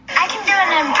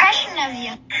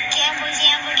Brasil. Gamble,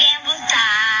 gamble, gamble,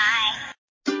 die.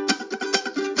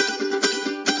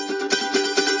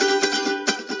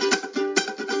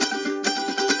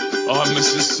 I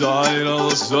miss the sight of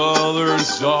the southern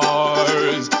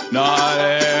stars,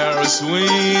 night air as sweet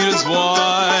as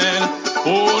wine.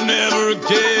 Oh, never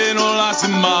again will I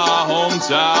see my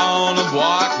hometown of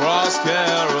White Cross,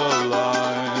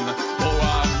 Caroline. Oh,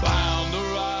 I'm bound to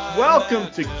ride. Welcome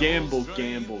to Gamble,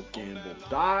 Gamble, Gamble,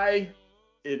 Die.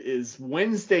 It is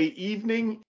Wednesday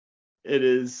evening. It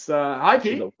is hi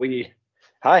Pete.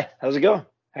 Hi, how's it going?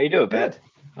 How you doing, Ben?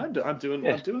 Good. I'm doing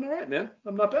all right, man.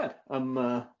 I'm not bad.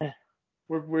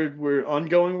 We're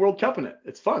ongoing World Cup in it.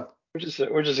 It's fun.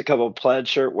 We're just a couple of plaid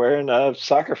shirt wearing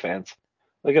soccer fans.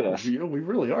 Look at us. We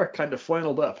really are kind of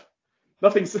flanneled up.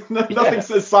 Nothing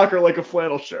says soccer like a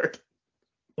flannel shirt.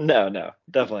 No,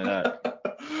 definitely not.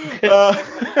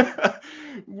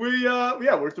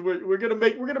 We're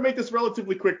gonna make this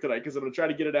relatively quick tonight because I'm gonna try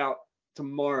to get it out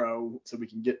tomorrow so we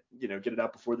can get it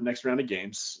out before the next round of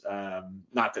games.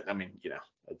 Not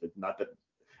that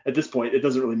at this point it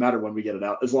doesn't really matter when we get it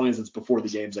out as long as it's before the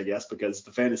games, I guess, because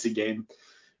the fantasy game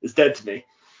is dead to me.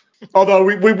 Although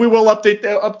we will update.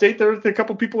 There are a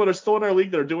couple people that are still in our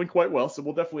league that are doing quite well, so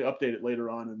we'll definitely update it later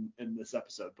on in this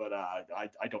episode. But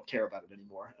I don't care about it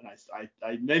anymore. And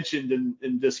I mentioned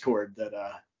in Discord that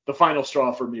the final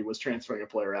straw for me was transferring a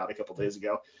player out a couple days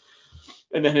ago,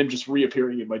 and then him just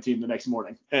reappearing in my team the next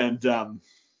morning. And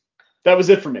that was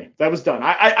it for me. That was done.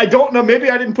 I don't know.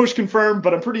 Maybe I didn't push confirm,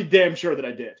 but I'm pretty damn sure that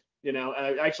I did. And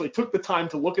I actually took the time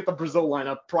to look at the Brazil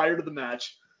lineup prior to the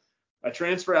match. I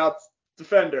transfer out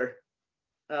defender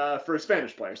for a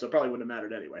Spanish player, so it probably wouldn't have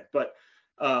mattered anyway. But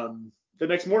the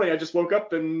next morning, I just woke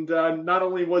up and not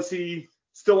only was he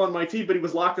still on my team, but he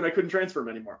was locked and I couldn't transfer him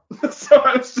anymore. So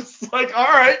I was just like, all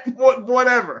right,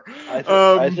 whatever.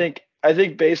 I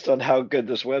think based on how good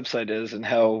this website is and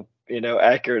how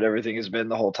accurate everything has been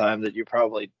the whole time, that you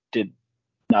probably did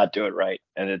not do it right,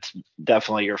 and it's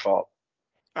definitely your fault.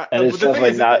 And it's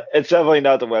definitely not. It's definitely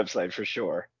not the website for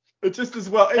sure. It's just as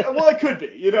well. It could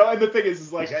be, And the thing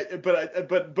is like,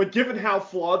 but given how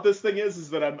flawed this thing is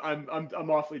that I'm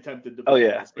awfully tempted to.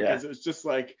 This because it's just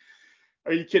like,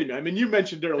 are you kidding me? I mean, you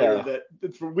mentioned earlier that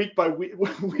it's for week by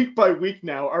week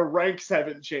now, our ranks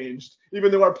haven't changed,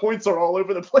 even though our points are all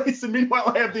over the place. And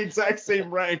meanwhile, I have the exact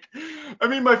same rank. I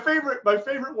mean, my favorite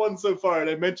one so far, and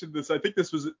I mentioned this. I think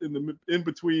this was in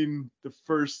between the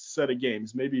first set of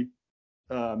games, maybe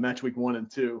match week 1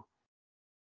 and 2.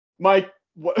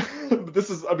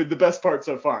 This is, the best part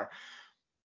so far.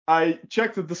 I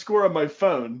checked the score on my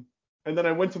phone, and then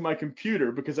I went to my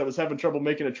computer because I was having trouble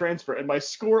making a transfer, and my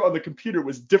score on the computer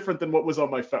was different than what was on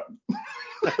my phone.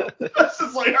 I was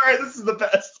just like, all right, this is the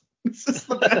best. This is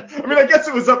the best. I mean, I guess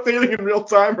it was updating in real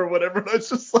time or whatever, but I was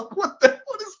just like, what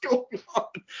is going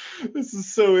on? This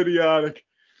is so idiotic.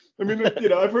 I mean,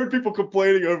 I've heard people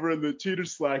complaining over in the cheater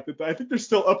Slack that I think they're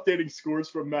still updating scores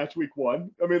from match week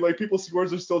 1. I mean, like, people's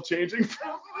scores are still changing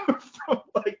from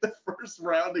like the first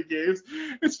round of games.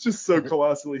 It's just so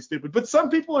colossally stupid. But some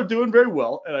people are doing very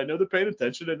well, and I know they're paying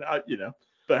attention, and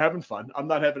they're having fun. I'm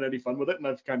not having any fun with it, and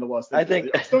I've kind of lost interest.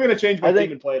 I'm still going to change my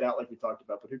team and play it out like we talked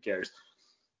about, but who cares?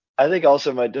 I think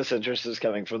also my disinterest is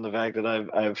coming from the fact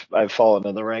that I've fallen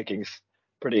in the rankings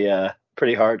pretty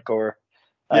hardcore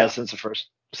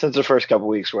since the first couple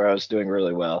weeks where I was doing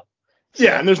really well. So,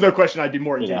 yeah, and there's no question I'd be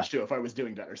more engaged too if I was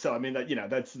doing better. So I mean, I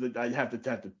have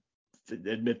to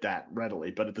admit that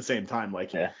readily. But at the same time,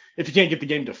 like, if you can't get the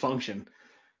game to function,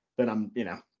 then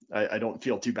I don't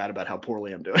feel too bad about how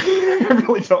poorly I'm doing. I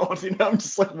really don't. I'm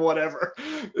just like, whatever.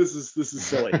 This is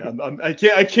silly.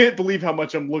 I can't believe how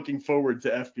much I'm looking forward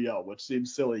to FPL, which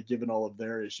seems silly given all of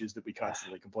their issues that we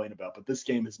constantly complain about. But this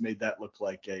game has made that look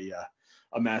like a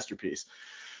masterpiece.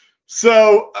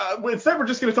 So instead, we're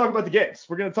just going to talk about the games.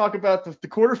 We're going to talk about the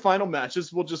quarterfinal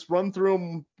matches. We'll just run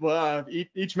through them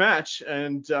each match,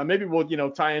 and maybe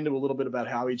we'll tie into a little bit about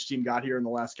how each team got here in the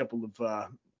last couple of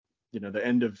the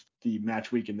end of the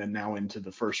match week, and then now into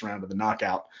the first round of the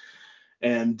knockout.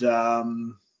 And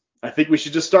I think we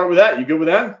should just start with that. You good with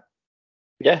that?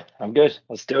 Yeah, I'm good.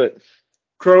 Let's do it.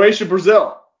 Croatia,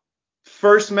 Brazil.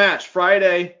 First match,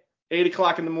 Friday, 8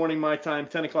 o'clock in the morning my time,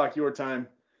 10 o'clock your time.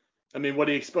 I mean, what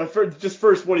do you expect?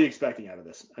 First, what are you expecting out of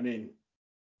this? I mean,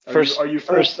 are you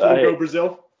full go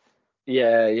Brazil?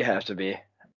 Yeah, you have to be.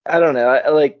 I don't know. I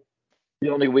like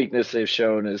the only weakness they've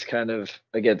shown is kind of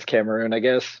against Cameroon, I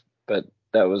guess. But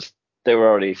they were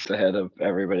already ahead of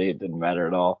everybody. It didn't matter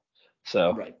at all.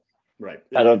 So right.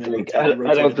 I don't think that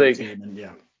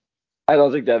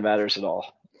matters at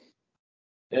all.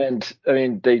 And I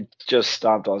mean, they just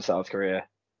stomped on South Korea,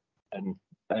 and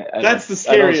That's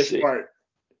the I don't scariest see. part.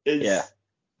 Yeah.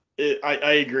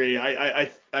 I agree.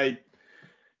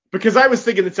 Because I was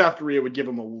thinking that South Korea would give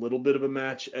him a little bit of a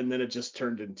match, and then it just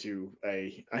turned into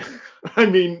I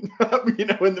mean,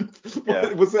 in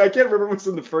Yeah. I can't remember what's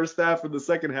in the first half or the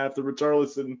second half, the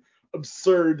Richarlison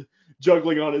absurd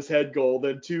juggling on his head goal,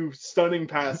 then 2 stunning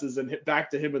passes and hit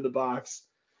back to him in the box.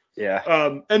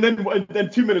 Yeah. And then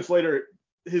 2 minutes later,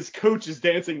 his coach is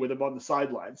dancing with him on the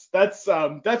sidelines. That's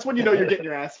when you know you're getting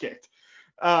your ass kicked.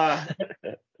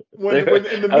 When in the I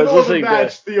was middle of a listening to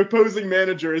match, the opposing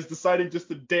manager is deciding just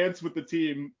to dance with the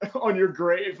team on your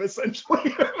grave,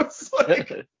 essentially. It's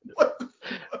like,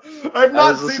 I've I was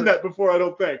not seen listening that before, I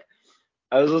don't think.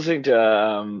 I was listening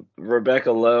to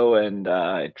Rebecca Lowe and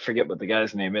I forget what the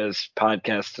guy's name is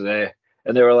podcast today,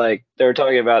 and they were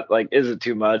talking about like, is it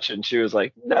too much? And she was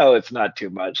like, no, it's not too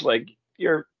much. Like,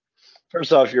 you're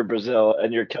first off, you're Brazil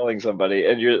and you're killing somebody,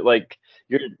 and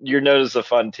you're known as a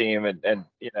fun team, and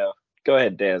go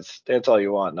ahead, dance all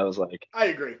you want. And I was like, I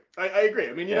agree. I agree.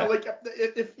 I mean, yeah. like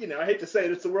if I hate to say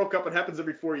it, it's the World Cup. It happens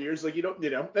every 4 years. Like, you don't,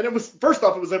 and it was first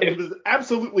off, it was an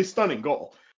absolutely stunning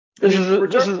goal. This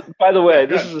is by the way, Yeah,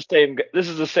 this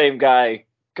is the same guy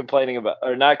complaining about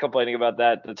or not complaining about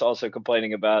that. That's also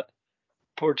complaining about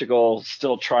Portugal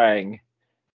still trying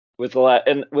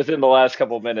and within the last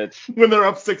couple of minutes when they're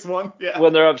up 6-1. Yeah.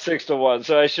 when they're up 6-1.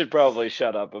 So I should probably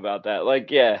shut up about that. Like,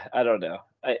 yeah, I don't know.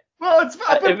 Well,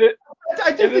 but I do If it think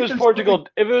was there's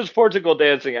something. Portugal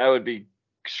dancing, I would be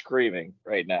screaming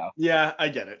right now. Yeah, I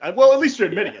get it. Well, at least you're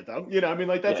admitting Yeah. it, though. I mean,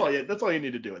 like that's Yeah. all you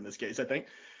need to do in this case, I think.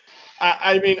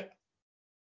 I mean,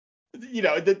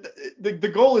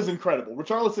 the goal is incredible.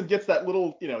 Richarlison gets that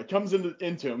little, it comes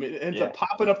into him. It ends up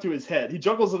popping up to his head. He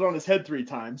juggles it on his head 3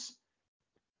 times.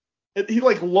 He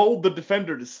like lulled the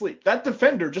defender to sleep. That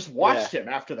defender just watched him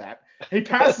after that. He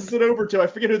passes it over to, I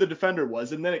forget who the defender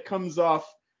was, and then it comes off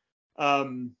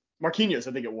Marquinhos,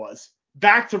 I think it was,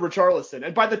 back to Richarlison.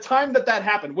 And by the time that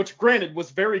happened, which granted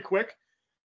was very quick,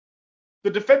 the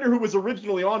defender who was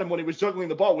originally on him when he was juggling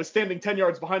the ball was standing 10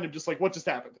 yards behind him, just like, what just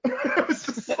happened? It was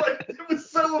just like, it was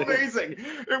so amazing.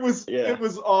 It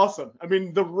was awesome. I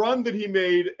mean, the run that he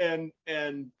made and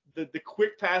the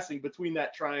quick passing between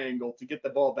that triangle to get the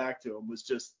ball back to him was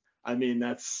just, I mean,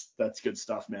 that's good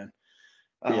stuff, man.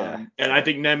 And I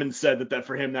think Nemanja said that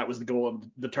for him, that was the goal of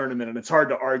the tournament. And it's hard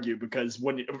to argue because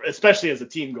especially as a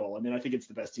team goal, I mean, I think it's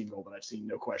the best team goal that I've seen,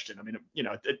 no question. I mean,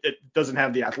 it doesn't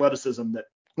have the athleticism that,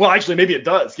 well, actually, maybe it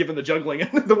does, given the juggling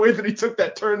and the way that he took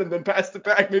that turn and then passed it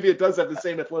back. Maybe it does have the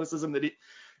same athleticism that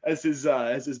as his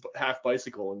half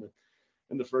bicycle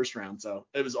in the first round. So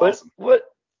it was awesome. What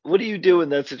do you do in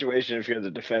that situation if you're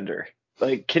the defender?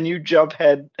 Like, can you jump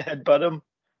headbutt him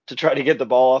to try to get the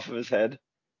ball off of his head?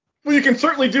 Well, you can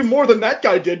certainly do more than that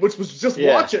guy did, which was just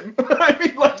watch him. I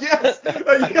mean, like, yes.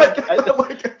 I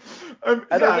don't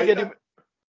think any.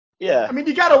 Yeah. I mean,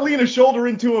 you got to lean a shoulder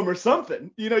into him or something.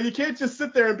 You can't just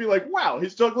sit there and be like, wow,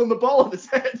 he's juggling the ball on his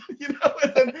head,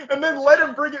 and then let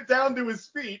him bring it down to his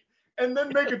feet and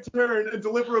then make a turn and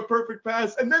deliver a perfect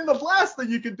pass. And then the last thing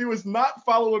you can do is not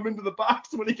follow him into the box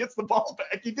when he gets the ball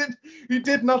back. He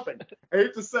did nothing. I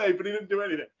hate to say, but he didn't do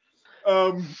anything.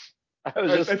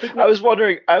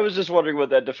 I was just wondering what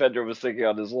that defender was thinking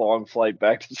on his long flight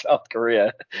back to South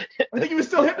Korea. I think he was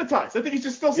still hypnotized. I think he's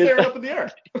just still staring up in the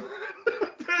air.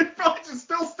 He's probably just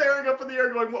still staring up in the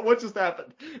air going, what just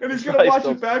happened? And he's going to watch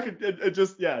it back and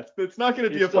just, it's not going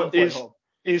to be a fun flight home.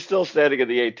 He's still standing in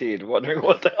the 18 wondering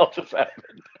what the hell just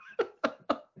happened.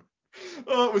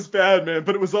 Oh, it was bad, man,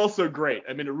 but it was also great.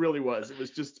 I mean, it really was. It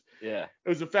was just, it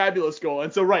was a fabulous goal.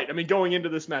 And so, right, I mean, going into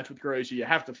this match with Croatia, you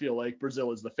have to feel like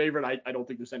Brazil is the favorite. I don't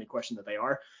think there's any question that they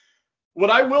are.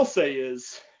 What I will say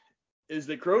is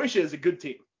that Croatia is a good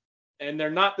team, and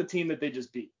they're not the team that they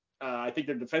just beat. I think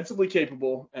they're defensively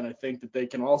capable, and I think that they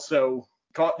can also,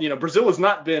 Brazil has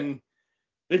not been,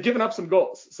 they've given up some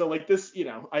goals. So, like this,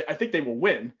 I think they will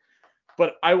win.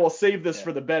 But I will save this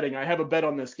for the betting. I have a bet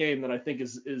on this game that I think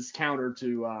is counter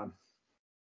to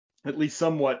at least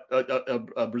somewhat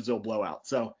a Brazil blowout.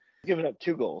 So giving up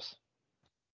 2 goals.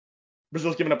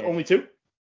 Brazil's giving up only 2?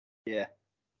 Yeah.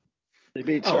 They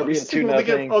beat Serbia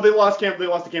 2-0. They lost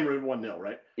to Cameroon 1-0,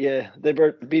 right? Yeah, they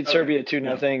beat Serbia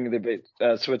 2-0. They beat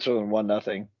Switzerland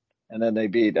 1-0, and then they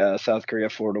beat South Korea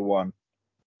 4-1.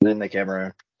 Then the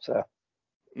Cameroon. So.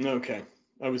 Okay,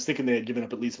 I was thinking they had given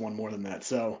up at least one more than that.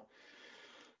 So.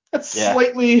 That's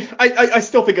slightly. I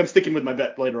still think I'm sticking with my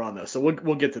bet later on though, so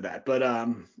we'll get to that. But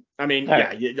I mean,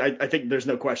 I think there's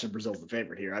no question Brazil's the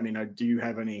favorite here. I mean, do you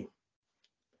have any?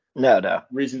 No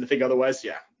reason to think otherwise?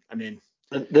 Yeah, I mean,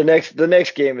 the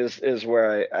next game is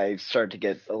where I start to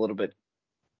get a little bit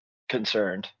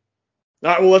concerned. All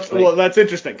right, well, that's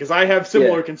interesting because I have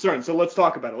similar Yeah. concerns. So let's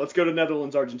talk about it. Let's go to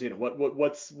Netherlands, Argentina. What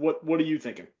are you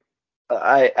thinking?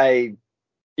 I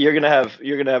you're gonna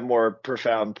have more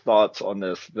profound thoughts on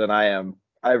this than I am.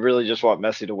 I really just want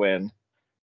Messi to win.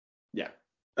 Yeah.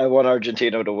 I want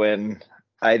Argentina to win.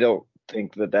 I don't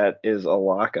think that is a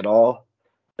lock at all.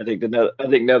 I think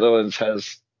Netherlands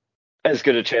has as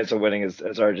good a chance of winning as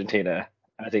Argentina.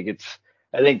 I think it's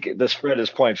I think the spread is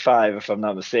point 0.5 if I'm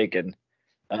not mistaken,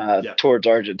 Yeah. towards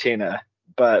Argentina.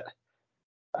 But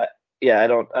I, yeah, I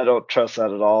don't trust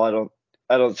that at all.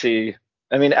 I don't see.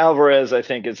 I mean, Alvarez I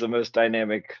think is the most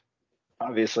dynamic,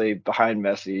 obviously behind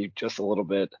Messi just a little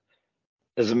bit,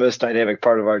 is the most dynamic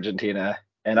part of Argentina,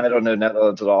 and I don't know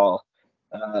Netherlands at all.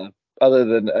 Uh, Other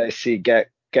than I see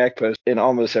Gakpo in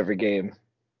almost every game.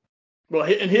 Well,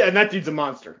 and that dude's a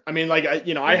monster. I mean, like I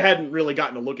Yeah, hadn't really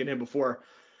gotten to look at him before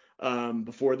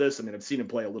this. I mean, I've seen him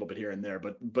play a little bit here and there,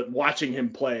 but watching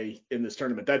him play in this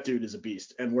tournament, that dude is a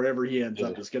beast. And wherever he ends yeah,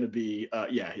 up is going to be,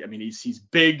 yeah. I mean, he's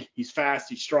big, he's fast,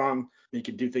 he's strong. He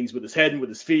can do things with his head and with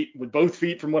his feet, with both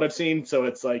feet, from what I've seen. So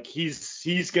it's like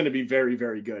he's going to be very,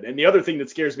 very good. And the other thing that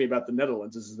scares me about the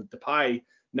Netherlands is that Depay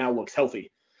now looks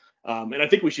healthy. And I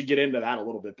think we should get into that a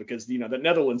little bit because the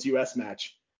Netherlands U.S.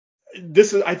 match,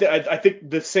 this is I think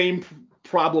the same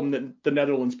problem that the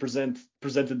Netherlands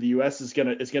presented the U.S. is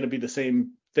gonna be the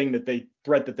same thing that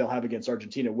they'll have against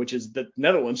Argentina, which is that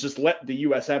Netherlands just let the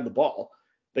U.S. have the ball.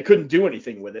 They couldn't do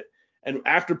anything with it, and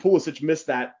after Pulisic missed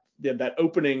that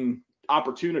opening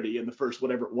opportunity in the first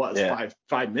whatever it was yeah,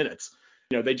 5 minutes,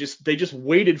 they just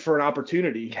waited for an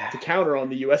opportunity yeah, to counter on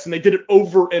the U.S. and they did it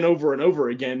over and over and over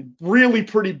again, really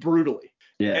pretty brutally.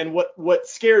 yeah. And what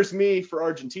scares me for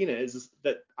Argentina is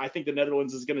that I think the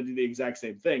Netherlands is going to do the exact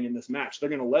same thing in this match. They're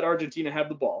going to let Argentina have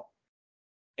the ball,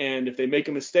 and if they make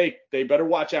a mistake, they better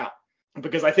watch out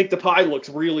because I think Depay looks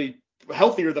really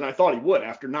healthier than I thought he would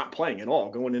after not playing at all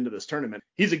going into this tournament.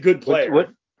 He's a good player. What?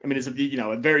 I mean, he's a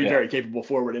very Yeah, very capable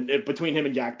forward, and between him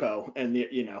and Gakpo and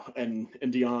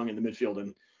and De Jong in the midfield,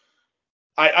 and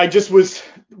I just was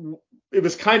it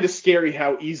was kind of scary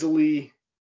how easily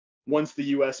once the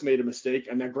U.S. made a mistake,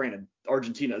 and now granted,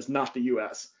 Argentina is not the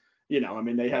U.S. I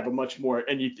mean, they have yeah, a much more,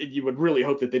 and you would really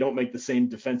hope that they don't make the same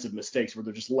defensive mistakes where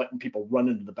they're just letting people run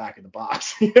into the back of the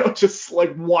box, just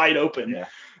like wide open, yeah.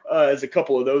 as a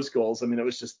couple of those goals. I mean, it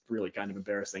was just really kind of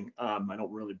embarrassing. I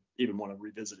don't really even want to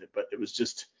revisit it, but it was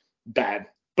just bad.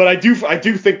 But I do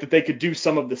think that they could do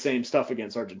some of the same stuff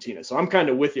against Argentina. So I'm kind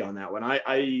of with you on that one.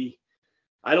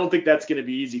 I don't think that's going to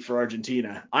be easy for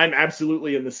Argentina. I'm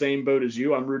absolutely in the same boat as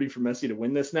you. I'm rooting for Messi to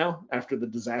win this now after the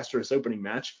disastrous opening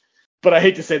match. But I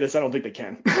hate to say this, I don't think they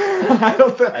can. I,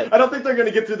 I don't think they're going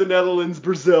to get through the Netherlands,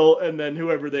 Brazil, and then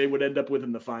whoever they would end up with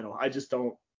in the final. I just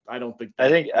don't. I don't think I that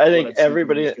think I what think I've seen from them is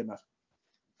everybody good enough.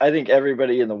 I think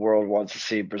everybody in the world wants to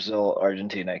see Brazil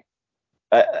Argentina.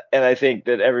 And I think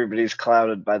that everybody's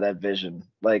clouded by that vision,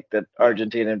 like that Yeah.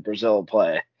 Argentina and Brazil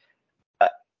play. Uh,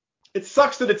 It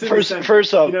sucks that it's in the First, semi.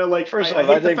 first off, Like first I off,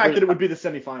 I hate the think fact that it would be the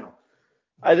semifinal.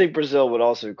 I think Brazil would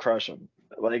also crush them.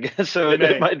 Like so, They it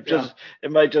may. might Yeah.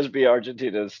 just be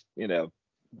Argentina's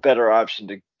better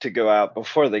option to go out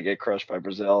before they get crushed by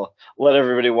Brazil. Let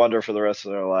everybody wonder for the rest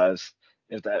of their lives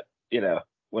if that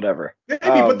whatever. Maybe,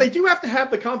 but they do have to have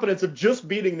the confidence of just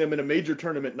beating them in a major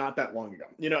tournament not that long ago.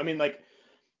 I mean, like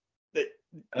they,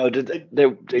 Oh, did they they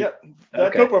yeah, that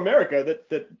okay. Copa America,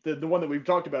 the one that we've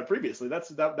talked about previously,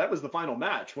 that was the final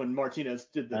match when Martinez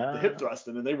did the hip Uh, thrust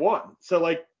and they won. So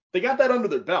like they got that under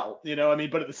their belt, I mean,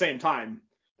 but at the same time,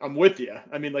 I'm with you.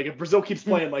 I mean, like if Brazil keeps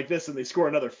playing like this and they score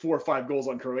another 4 or 5 goals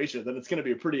on Croatia, then it's going to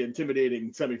be a pretty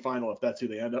intimidating semifinal if that's who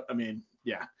they end up. I mean,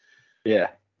 yeah, yeah.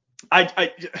 I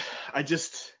I I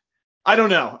just I don't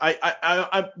know.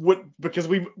 I would because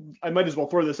I might as well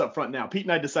throw this up front now. Pete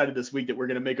and I decided this week that we're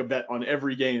going to make a bet on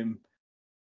every game,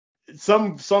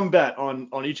 some bet on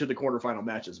each of the quarterfinal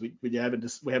matches. We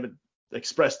haven't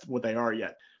expressed what they are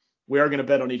yet. We are going to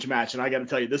bet on each match, and I got to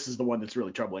tell you, this is the one that's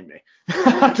really troubling me.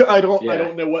 I Yeah.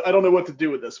 don't know what to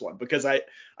do with this one because I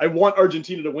want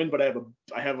Argentina to win, but I'm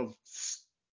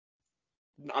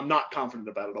not confident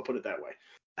about it. I'll put it that way.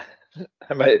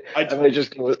 I might I I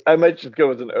might just go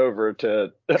with an over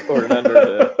to or an under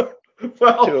to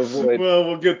well, avoid.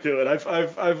 we'll get to it.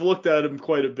 I've looked at him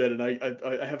quite a bit, and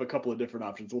I have a couple of different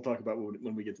options. We'll talk about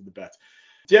when we get to the bets.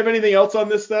 Do you have anything else on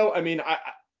this though? I mean,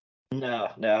 No,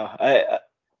 no.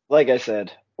 Like I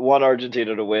said, want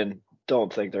Argentina to win.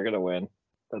 Don't think they're gonna win.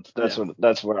 yeah,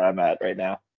 That's where I'm at right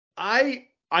now.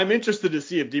 I'm interested to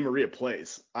see if Di Maria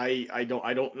plays. I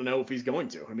don't know if he's going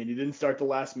to. I mean, he didn't start the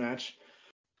last match,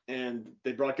 and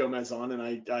they brought Gomez on,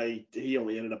 and he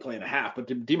only ended up playing a half.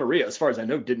 But Di Maria, as far as I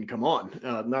know, didn't come on.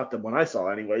 Not the one I saw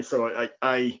anyway. So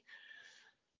I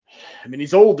mean,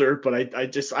 he's older, but I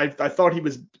thought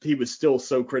he was still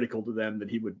so critical to them that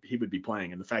he would be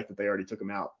playing, and the fact that they already took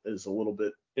him out is a little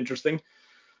bit interesting.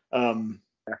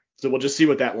 So we'll just see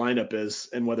what that lineup is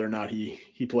and whether or not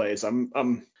he plays. I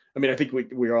mean, I think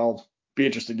we're all be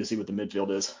interested to see what the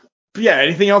midfield is. But yeah,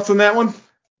 anything else on that one?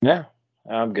 Yeah,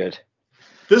 I'm good.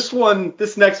 This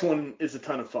next one is a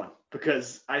ton of fun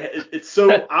because it's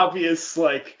so obvious.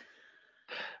 Like,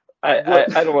 I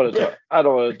don't want to talk. I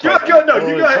don't want to talk. Go, no,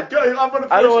 you go ahead. Go ahead. I'm going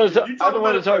to. I don't want to. I don't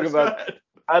want to talk first. about.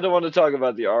 I don't want to talk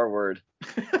about the R word.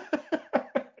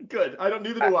 Good. I don't.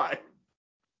 Neither do I.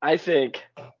 I think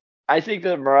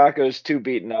that Morocco's too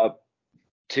beaten up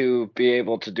to be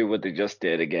able to do what they just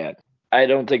did again. I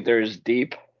don't think they're as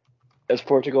deep as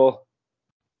Portugal.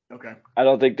 Okay. I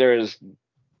don't think they're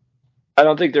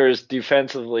as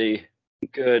defensively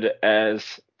good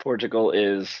as Portugal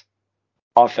is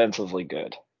offensively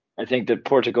good. I think that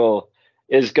Portugal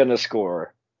is going to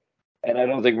score, and I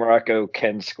don't think Morocco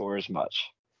can score as much.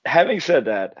 Having said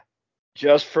that,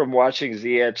 just from watching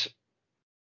Ziyech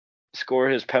score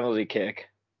his penalty kick,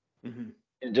 and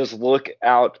just look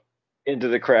out into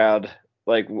the crowd,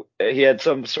 like he had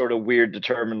some sort of weird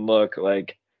determined look,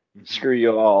 like screw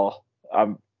you all,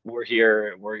 we're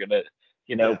here, and we're gonna,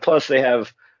 Plus they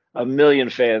have a million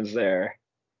fans there.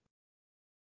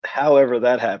 However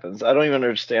that happens, I don't even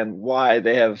understand why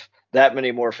they have that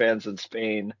many more fans than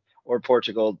Spain or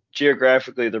Portugal.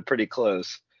 Geographically, they're pretty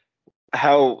close.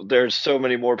 How there's so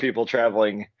many more people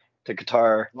traveling to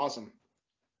Qatar. Awesome.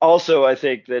 Also, I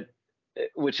think that,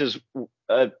 which is,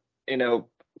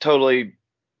 totally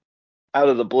out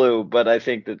of the blue, but I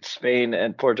think that Spain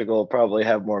and Portugal probably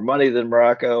have more money than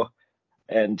Morocco,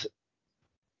 and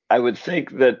I would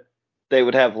think that they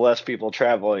would have less people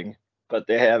traveling, but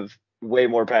they have way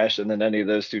more passion than any of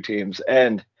those two teams,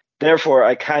 and therefore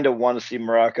I kind of want to see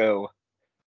Morocco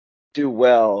do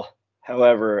well.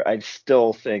 However, I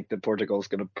still think that Portugal is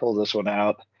going to pull this one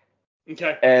out.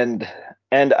 Okay. And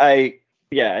I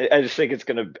just think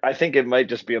I think it might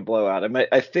just be a blowout.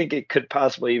 I think it could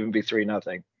possibly even be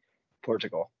 3-0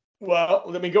 Portugal. Well,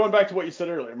 I mean, going back to what you said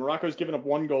earlier, Morocco's given up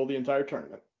one goal the entire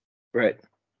tournament. Right.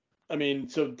 I mean,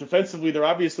 so defensively, they're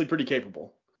obviously pretty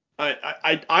capable.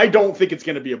 I don't think it's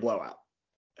going to be a blowout.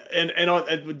 And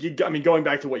I mean, going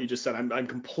back to what you just said, I'm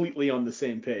completely on the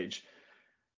same page.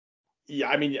 Yeah,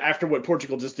 I mean, after what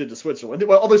Portugal just did to Switzerland,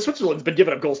 well, although Switzerland's been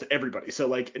giving up goals to everybody, so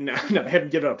like, no, they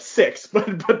haven't given up 6,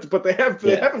 but they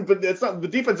haven't. But it's not, the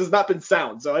defense has not been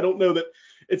sound, so I don't know that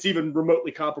it's even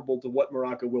remotely comparable to what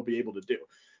Morocco will be able to do.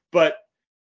 But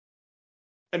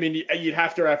I mean, you'd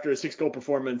have to, after a 6-goal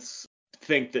performance,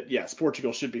 think that yes,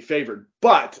 Portugal should be favored.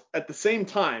 But at the same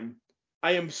time,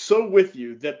 I am so with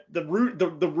you that the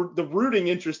rooting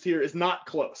interest here is not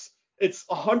close. It's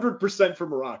 100% for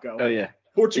Morocco. Oh yeah.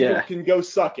 Portugal can go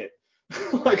suck it.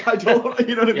 Like, I don't,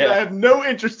 you know what I mean? I have no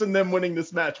interest in them winning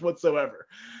this match whatsoever.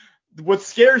 What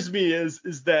scares me is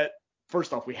that,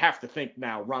 first off, we have to think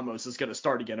now Ramos is going to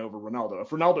start again over Ronaldo. If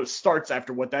Ronaldo starts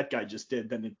after what that guy just did,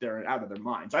 then they're out of their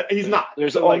minds. He's not.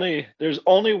 There's only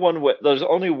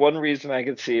one reason I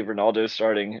could see Ronaldo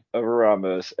starting over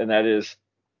Ramos, and that is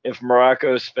if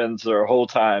Morocco spends their whole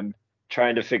time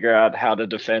trying to figure out how to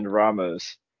defend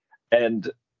Ramos,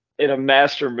 and in a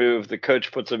master move, the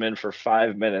coach puts them in for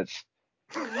 5 minutes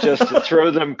just to throw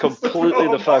them completely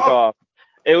the fuck off.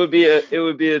 It would be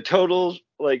a total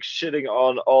like shitting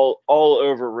on all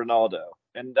over Ronaldo,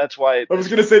 and that's why I was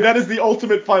gonna say that is the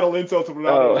ultimate final insult to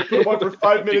Ronaldo. You put him on for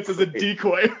 5 minutes as a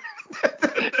decoy.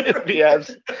 It'd be I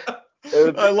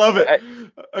love it.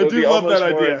 I do love that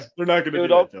idea. They're not gonna do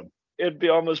that to him. It'd be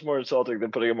almost more insulting than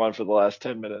putting him on for the last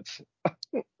 10 minutes.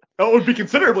 Oh, it would be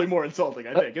considerably more insulting,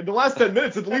 I think. In the last 10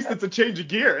 minutes, at least it's a change of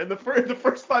gear. In the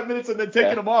first 5 minutes and then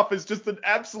taking him off is just an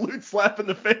absolute slap in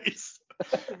the face.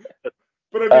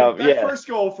 But I mean, that first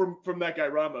goal from that guy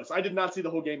Ramos, I did not see the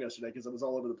whole game yesterday because I was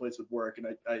all over the place with work, and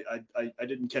I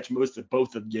didn't catch most of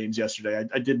both of the games yesterday.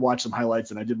 I did watch some highlights,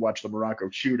 and I did watch the Morocco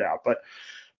shootout. But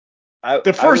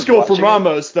the first goal from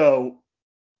Ramos, though,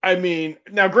 I mean,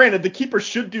 now granted, the keeper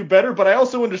should do better, but I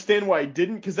also understand why he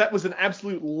didn't, because that was an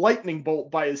absolute lightning bolt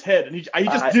by his head, and he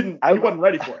just didn't. He wasn't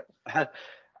ready for it.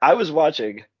 I was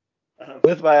watching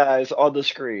with my eyes on the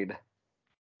screen,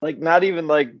 like not even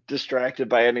like distracted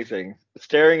by anything,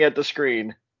 staring at the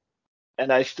screen,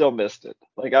 and I still missed it.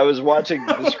 Like I was watching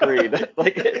the screen,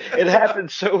 like it happened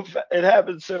so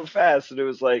fast, and it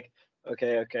was like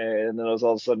okay, and then it was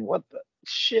all of a sudden, what the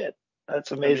shit?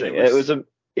 That's amazing. I mean,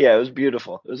 Yeah, it was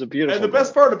beautiful. It was a beautiful. And the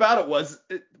best part about it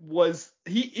was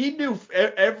he knew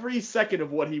every second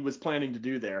of what he was planning to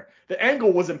do there. The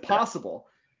angle was impossible.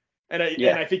 And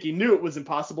I think he knew it was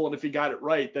impossible, and if he got it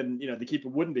right, then the keeper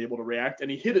wouldn't be able to react.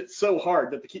 And he hit it so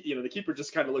hard that the keeper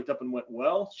just kind of looked up and went,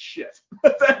 "Well, shit,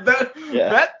 that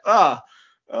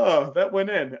went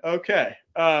in." Okay,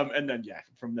 and then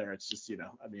from there it's just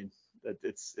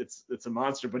it's a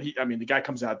monster. But the guy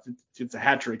comes out, it's a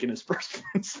hat trick in his first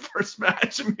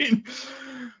match.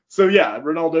 So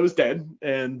Ronaldo's dead,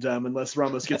 and unless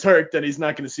Ramos gets hurt, then he's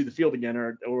not going to see the field again,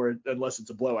 or unless it's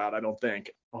a blowout, I don't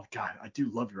think. Oh God, I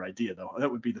do love your idea though. That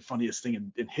would be the funniest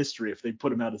thing in history if they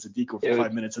put him out as a decoy for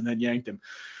 5 minutes and then yanked him.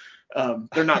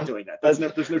 They're not doing that. There's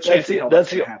no chance in hell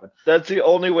that's going to happen. That's the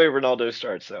only way Ronaldo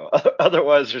starts, though.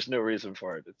 Otherwise, there's no reason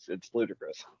for it. It's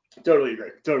ludicrous. Totally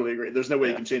agree. There's no way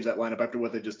you can change that lineup after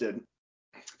what they just did.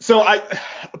 So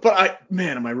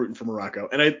man, am I rooting for Morocco?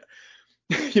 And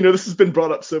this has been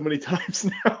brought up so many times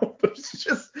now, but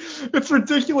it's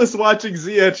ridiculous watching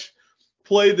Ziyech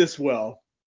play this well.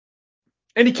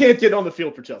 And he can't get on the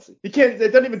field for Chelsea. He can't.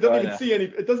 It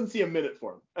doesn't see a minute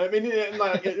for him.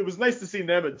 It was nice to see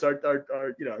Nemitz,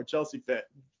 our Chelsea fan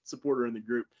supporter in the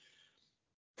group,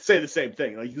 say the same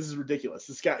thing. Like, this is ridiculous.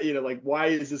 This guy, why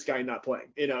is this guy not playing?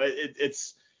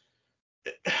 It's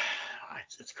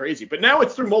crazy. But now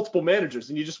it's through multiple managers,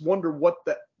 and you just wonder what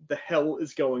the hell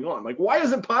is going on. Like, why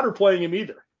isn't Potter playing him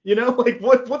either?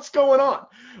 What's going on?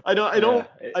 I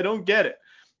don't get it.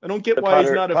 I don't get why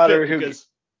he's not a fit because.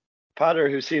 Potter,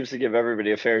 who seems to give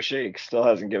everybody a fair shake, still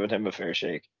hasn't given him a fair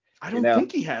shake. I don't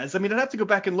think he has. I'd have to go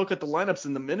back and look at the lineups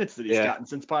and the minutes that he's gotten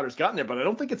since Potter's gotten there, but I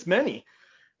don't think it's many.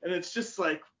 And it's just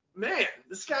like, man,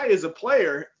 this guy is a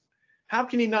player. How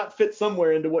can he not fit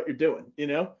somewhere into what you're doing,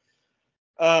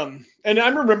 And I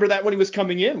remember that when he was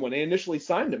coming in, when they initially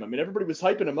signed him. Everybody was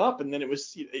hyping him up, and then it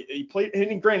was he played.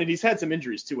 And granted, he's had some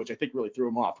injuries too, which I think really threw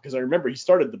him off, because I remember he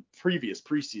started the previous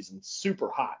preseason super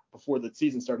hot before the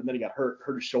season started, and then he got hurt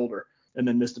his shoulder, and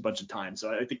then missed a bunch of time.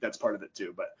 So I think that's part of it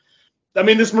too. But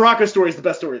this Morocco story is the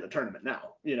best story of the tournament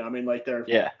now. They're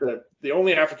the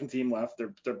only African team left.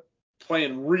 They're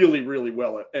playing really, really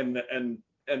well, and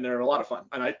they're a lot of fun.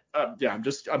 And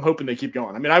I'm hoping they keep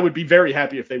going. I would be very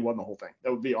happy if they won the whole thing.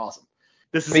 That would be awesome.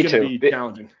 This is going to be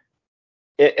challenging.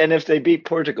 And if they beat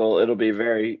Portugal, it'll be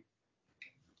very,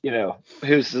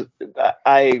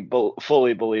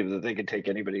 fully believe that they can take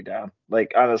anybody down.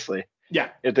 Like, honestly. Yeah.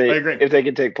 I agree. If they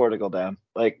can take Portugal down,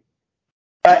 like,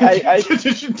 did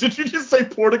you just say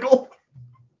Portugal?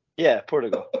 Yeah,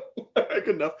 Portugal.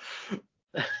 Good enough.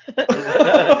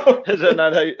 Is that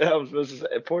not how I'm supposed to say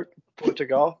it?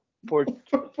 Portugal?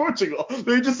 Portugal.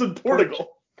 They just said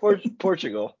Portugal.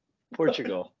 Portugal.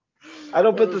 I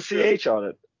don't put the CH on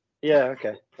it. Yeah,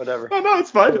 okay, whatever. Oh, no,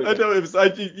 it's fine. I know it was.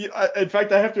 In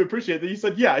fact, I have to appreciate that you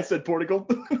said, yeah, I said Portugal.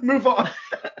 Move on.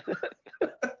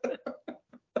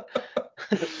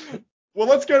 Well,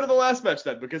 let's go to the last match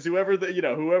then, because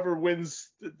whoever wins,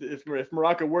 if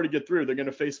Morocco were to get through, they're going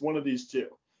to face one of these two.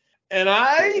 And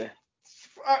I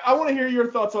want to hear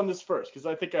your thoughts on this first, because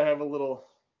I think I have a little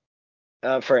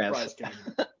France.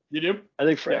 You do? I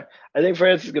think France. Yeah. I think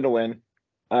France is going to win.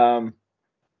 And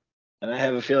I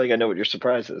have a feeling I know what your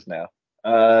surprise is now.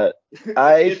 I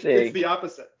think it's the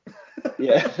opposite.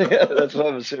 Yeah, that's what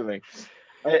I'm assuming.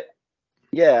 I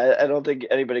don't think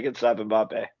anybody can stop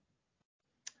Mbappe.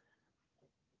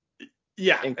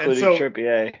 Yeah, including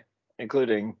Trippier,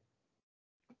 including.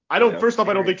 First off,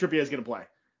 I don't think Trippier is going to play.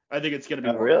 I think it's going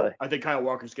to be. Really? I think Kyle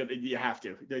Walker's going to. You have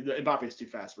to. Mbappe is too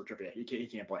fast for Trippier. He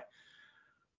can't play.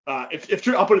 If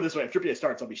I'll put it this way, if Trippier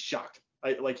starts, I'll be shocked.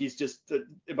 He's just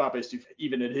Mbappe is too.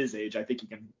 Even at his age, I think he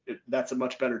can. That's a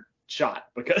much better shot,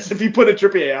 because if you put a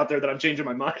Trippier out there, then I'm changing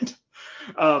my mind.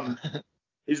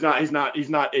 He's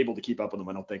not able to keep up with him,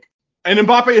 I don't think. And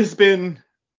Mbappe has been,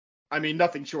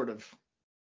 nothing short of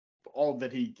all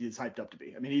that he is hyped up to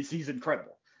be. He's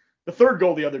incredible. The third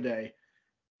goal the other day,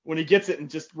 when he gets it and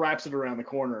just wraps it around the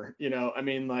corner,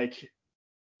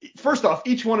 first off,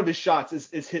 each one of his shots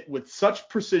is hit with such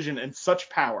precision and such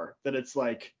power that it's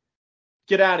like,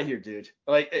 get out of here, dude.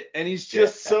 And he's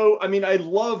just so, I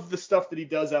love the stuff that he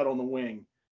does out on the wing.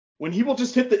 When he will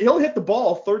just he'll hit the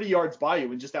ball 30 yards by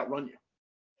you and just outrun you.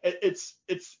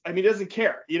 He doesn't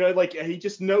care. He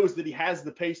just knows that he has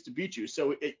the pace to beat you.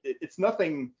 So it's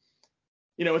nothing,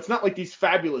 it's not like these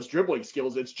fabulous dribbling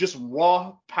skills. It's just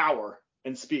raw power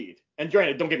and speed. And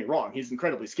granted, don't get me wrong, he's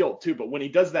incredibly skilled too. But when he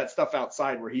does that stuff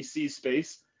outside where he sees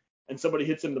space and somebody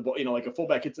hits him the ball, like a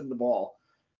fullback hits him the ball,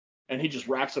 and he just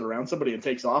wraps it around somebody and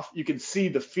takes off, you can see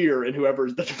the fear in whoever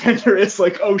the defender is,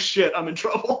 like, oh shit, I'm in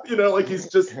trouble.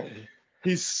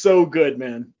 He's so good,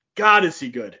 man. God, is he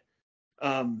good?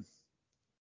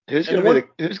 Who's And going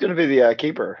to be the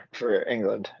keeper for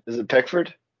England? Is it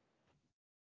Pickford?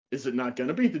 Is it not going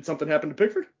to be? Did something happen to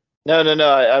Pickford? No.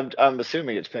 I'm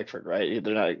assuming it's Pickford, right?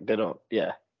 They're not. They don't.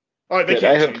 Yeah. Oh, they Good.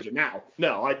 can't change it now.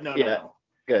 No, Yeah. no.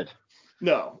 Good.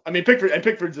 No, I mean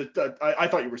Pickford's. I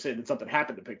thought you were saying that something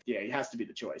happened to Pickford. Yeah, he has to be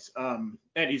the choice. And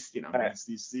he's All right.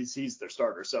 he's their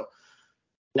starter. So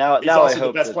Now he's I also the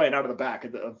hope best that playing out of the back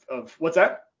of what's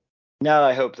that? now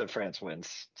I hope that France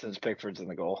wins since Pickford's in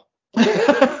the goal. there's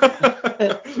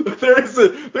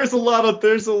a lot of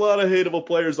hateable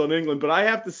players on England, but I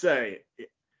have to say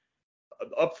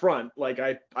up front, like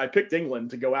I picked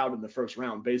England to go out in the first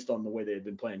round based on the way they had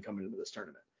been playing coming into this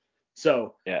tournament.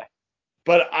 So yeah.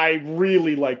 But I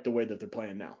really like the way that they're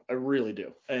playing now. I really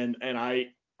do. And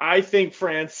I think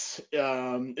France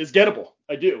is gettable.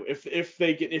 I do. If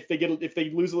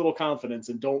they lose a little confidence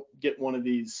and don't get one of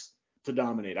these to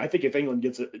dominate. I think if England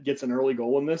gets an early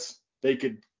goal in this, they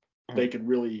could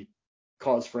really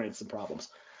cause France some problems.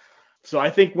 So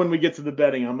I think when we get to the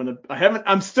betting,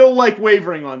 I'm still like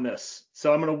wavering on this.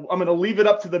 So I'm gonna leave it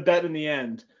up to the bet in the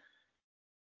end.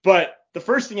 But the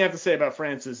first thing I have to say about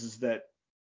France is that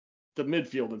the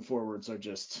midfield and forwards are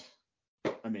just,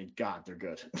 I mean, God, they're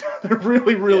good. They're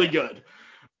really, really good.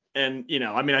 And,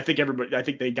 I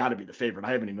think they got to be the favorite.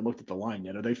 I haven't even looked at the line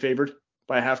yet. Are they favored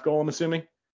by a half goal, I'm assuming?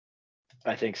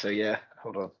 I think so, yeah.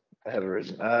 Hold on. I have it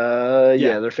written.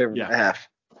 Yeah, they're favored by a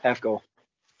half goal.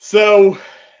 So,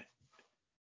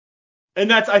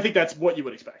 and I think that's what you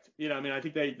would expect. I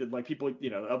think they, like people,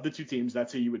 of the two teams,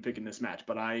 that's who you would pick in this match.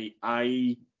 But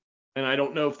and I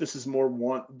don't know if this is more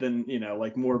want than,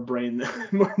 like more brain,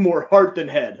 more heart than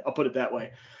head. I'll put it that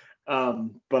way.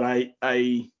 But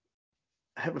I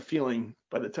have a feeling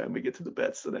by the time we get to the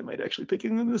bets that I might actually pick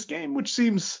England in this game, which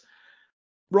seems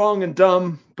wrong and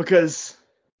dumb because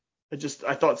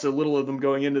I thought so little of them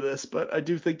going into this, but I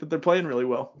do think that they're playing really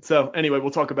well. So anyway,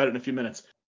 we'll talk about it in a few minutes.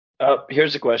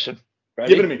 Here's a question.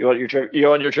 Ready? Give it to me. You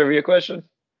want your trivia question?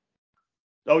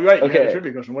 Oh, right. Okay. You had a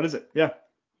trivia question. What is it? Yeah.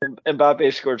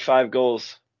 Mbappe scored 5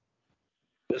 goals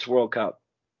this World Cup.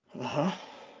 Uh-huh.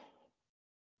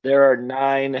 There are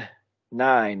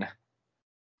nine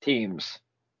teams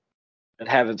that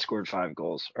haven't scored 5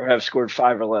 goals or have scored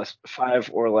 5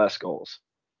 or less goals.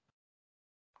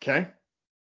 Okay.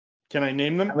 Can I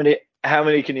name them? How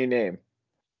many can you name?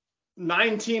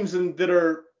 9 teams that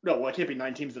are it can't be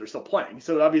 9 teams that are still playing.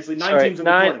 So obviously 9 teams in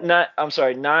the tournament. I'm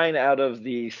sorry, 9 out of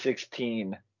the 16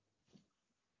 in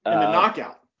the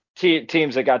knockout.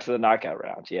 Teams that got to the knockout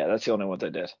round. Yeah, that's the only one they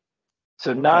did.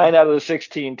 So 9 out of the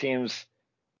 16 teams,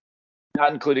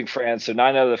 not including France, so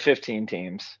 9 out of the 15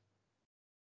 teams.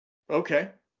 Okay.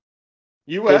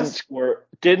 U.S.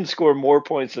 didn't score more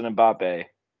points than Mbappe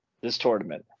this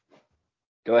tournament.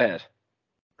 Go ahead.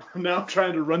 Now I'm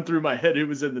trying to run through my head who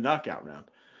was in the knockout round.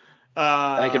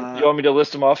 You want me to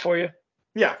list them off for you?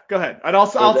 Yeah, go ahead. And I'll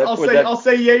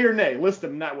say yay or nay. List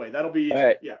them that way. That'll be easy. All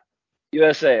right. Yeah.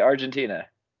 USA, Argentina,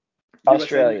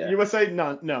 Australia. USA,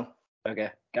 no.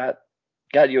 Okay, got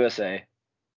USA,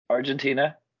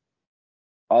 Argentina,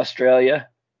 Australia,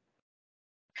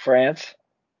 France.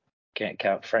 Can't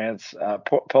count France.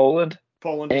 Poland,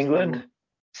 England,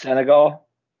 Senegal,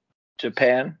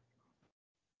 Japan,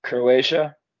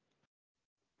 Croatia,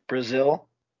 Brazil,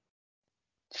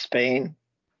 Spain,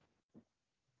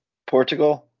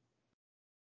 Portugal,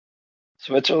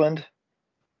 Switzerland.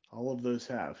 All of those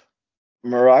have.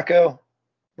 Morocco.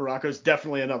 Morocco's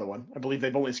definitely another one. I believe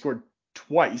they've only scored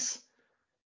twice.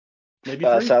 Maybe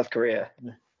 3. South Korea.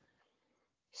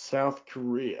 South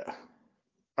Korea.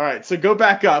 All right, so go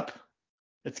back up.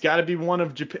 It's got to be one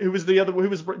of Japan. Who was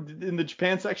in the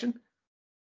Japan section?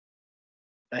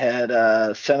 I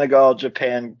had Senegal,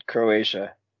 Japan,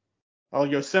 Croatia. I'll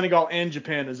go Senegal and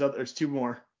Japan. There's 2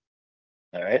 more.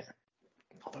 All right.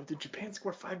 Although did Japan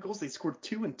score 5 goals? They scored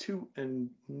 2 and 2 and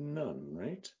none,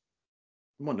 right?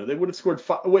 I wonder. They would have scored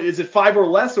 5. Wait, is it 5 or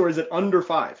less, or is it under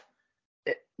 5?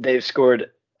 They've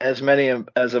scored as many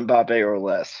as Mbappe or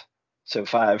less. So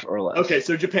 5 or less. Okay,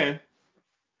 so Japan.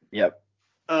 Yep.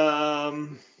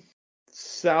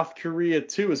 South Korea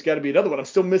 2 has got to be another one. I'm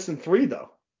still missing 3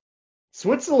 though.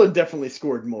 Switzerland definitely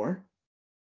scored more.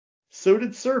 So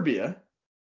did Serbia.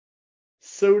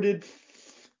 So did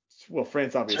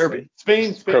France obviously. Serbia.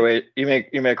 Spain. Croatia. You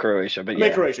make Croatia, but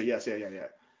yeah. Croatia. Yes,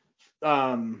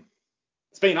 yeah.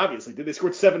 Spain obviously did. They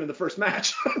scored 7 in the first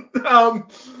match.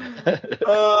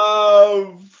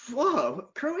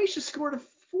 Croatia scored a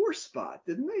 4 spot,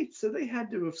 didn't they? So they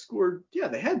had to have scored. Yeah,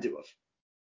 they had to have.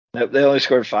 Nope, they only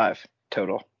scored 5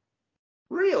 total.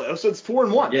 Really? Oh, so it's 4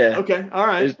 and 1. Yeah. Okay. All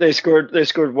right. They scored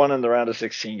 1 in the round of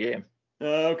 16 game.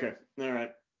 Okay. All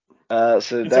right.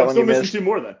 So And that so I'm one still you missing missed. two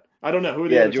more then. I don't know. Who are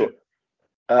the Yeah, other two?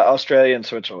 Australia and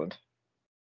Switzerland.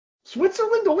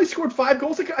 Switzerland only scored 5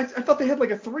 goals. I thought they had like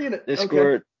a 3 in it. They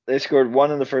Okay. scored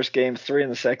 1 in the first game, 3 in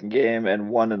the second game, and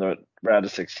 1 in the round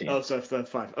of 16. Oh, so that's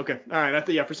 5. Okay. All right.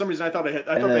 Yeah. For some reason, I thought And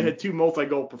they then had 2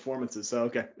 multi-goal performances. So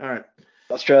okay. All right.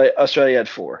 Australia had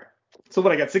 4. So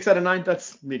what I got 6 out of 9.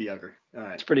 That's mediocre. All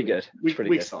right. It's pretty good. It's pretty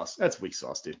Weak good. sauce. That's weak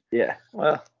sauce, dude. Yeah.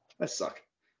 Well. That suck.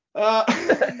 Um,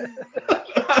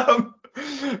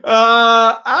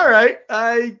 all right.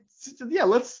 Yeah.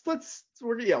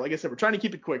 Like I said, we're trying to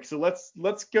keep it quick. So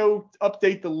let's go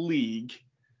update the league.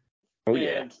 Oh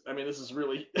yeah. And I mean, this is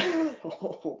really.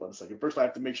 Hold on a second. First, I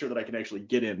have to make sure that I can actually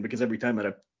get in because every time that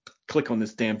I click on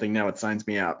this damn thing now, it signs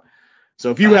me out.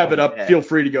 So if you have it up, Man. feel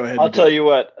free to go ahead. I'll and do tell it. you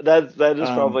what. That is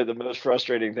probably the most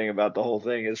frustrating thing about the whole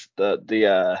thing is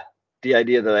the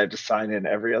idea that I have to sign in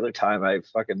every other time I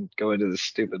fucking go into this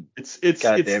stupid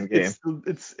goddamn game.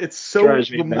 It's so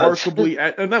Drives me nuts. remarkably.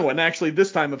 No, and actually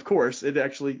this time, of course, it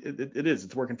is.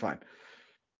 It's working fine.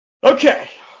 Okay.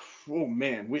 Oh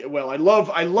man. I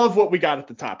love what we got at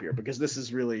the top here because this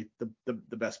is really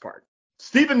the best part.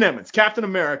 Steven Nemitz, Captain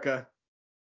America,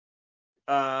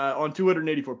 on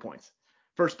 284 points,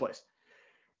 first place.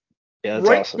 Yeah, that's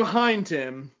Right awesome. behind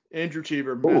him, Andrew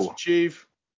Cheever, Ooh. Master Chief,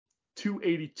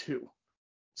 282.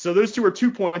 So those two are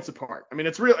 2 points apart. I mean,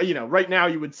 it's real. Right now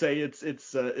you would say it's a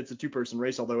 2-person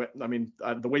race. Although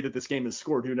the way that this game is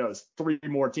scored, who knows? 3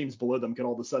 more teams below them could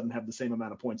all of a sudden have the same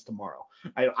amount of points tomorrow.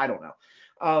 I don't know.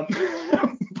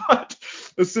 But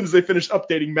as soon as they finish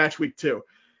updating match week 2.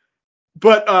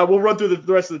 But we'll run through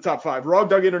the rest of the top 5. Rog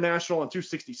Dog International on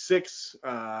 266.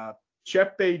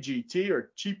 Chepe GT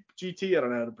or Cheap GT. I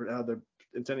don't know how they're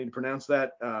intending to pronounce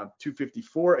that.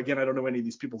 254. Again, I don't know any of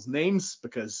these people's names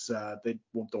because they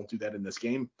don't do that in this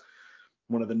game.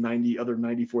 One of the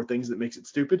 94 things that makes it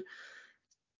stupid.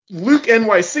 Luke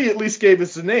NYC at least gave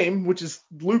us a name, which is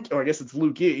Luke. Oh, I guess it's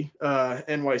Luke E.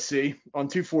 NYC on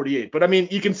 248. But I mean,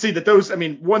 you can see that those. I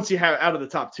mean, once you have out of the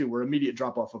top 2, we're immediate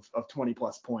drop off of 20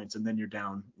 plus points, and then you're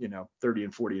down, 30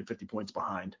 and 40 and 50 points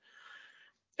behind.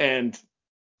 And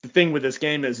the thing with this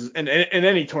game is, and in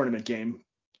any tournament game,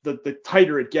 the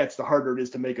tighter it gets, the harder it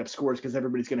is to make up scores because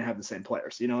everybody's going to have the same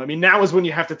players. I mean, now is when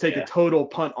you have to take a total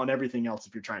punt on everything else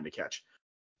if you're trying to catch.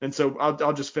 And so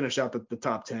I'll just finish out the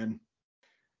top 10.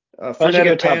 Why don't you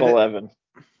go top 11? All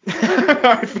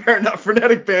right, fair enough.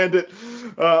 Frenetic Bandit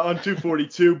on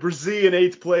 242. Brazil in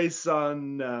 8th place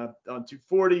on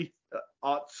 240.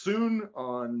 Otsun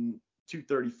on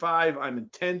 235. I'm in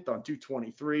 10th on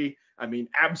 223. I mean,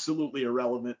 absolutely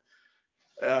irrelevant.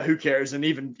 Who cares? And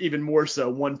even more so,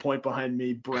 1 point behind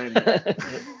me, Brandon.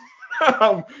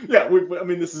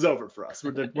 This is over for us.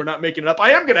 We're not making it up.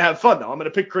 I am going to have fun, though. I'm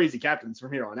going to pick crazy captains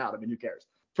from here on out. I mean, who cares?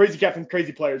 Crazy captain,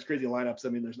 crazy players, crazy lineups. I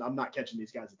mean, I'm not catching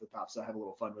these guys at the top, so I have a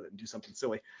little fun with it and do something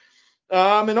silly.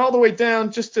 And all the way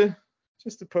down just to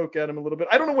poke at him a little bit.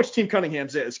 I don't know which team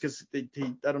Cunningham's is because I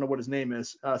don't know what his name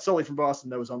is. Sully from Boston,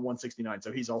 though, is on 169,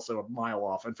 so he's also a mile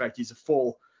off. In fact, he's a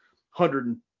full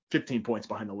 115 points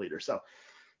behind the leader. So,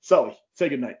 Sully, say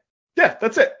goodnight. Yeah,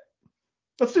 that's it.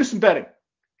 Let's do some betting.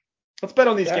 Let's bet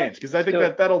on these games because I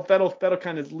think that'll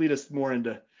kind of lead us more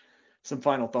into some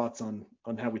final thoughts on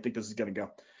how we think this is going to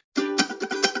go.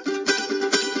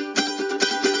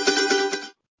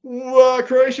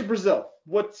 Croatia, Brazil.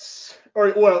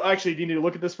 Actually, do you need to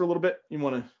look at this for a little bit? You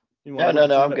want to?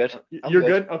 No, I'm good. You're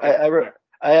good. Okay.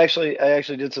 I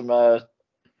actually did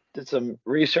some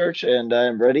research and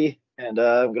I'm ready and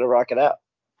I'm gonna rock it out.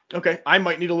 Okay, I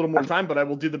might need a little more time, but I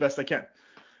will do the best I can.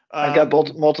 I've got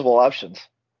multiple options.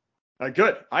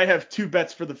 Good. I have 2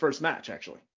 bets for the first match,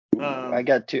 actually. I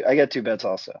got two bets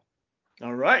also.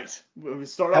 All right. We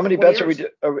start. How many bets are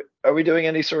we doing?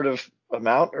 Any sort of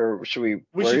amount, or should we?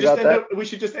 We should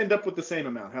just end up with the same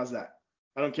amount. How's that?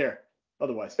 I don't care.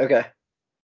 Otherwise. Okay.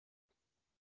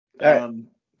 All right.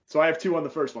 So I have 2 on the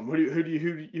first one. Who do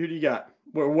you got?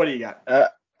 What do you got?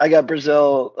 I got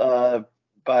Brazil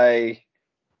by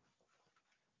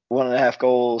 1.5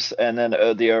 goals, and then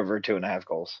the over 2.5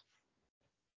 goals.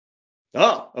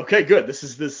 Oh, okay, good.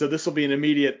 So this will be an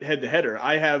immediate head-to-header.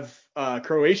 I have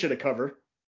Croatia to cover,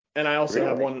 and I also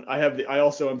have one. I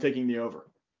also am taking the over.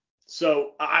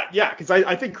 So because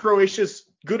I think Croatia's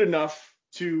good enough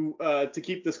to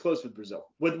keep this close with Brazil,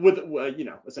 with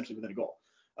essentially within a goal.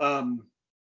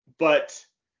 But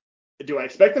do I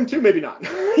expect them to? Maybe not.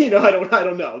 I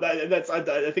don't know.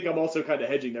 I think I'm also kind of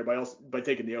hedging there by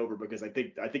taking the over because I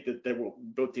think that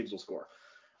both teams will score.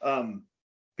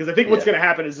 Because I think what's going to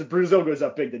happen is if Brazil goes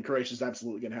up big, then Croatia's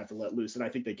absolutely going to have to let loose, and I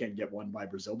think they can get one by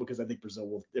Brazil because I think Brazil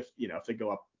will, if they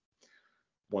go up,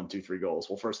 1, 2, 3 goals.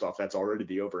 Well, first off, that's already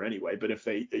the over anyway. But if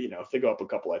they go up a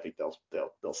couple, I think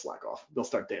they'll slack off. They'll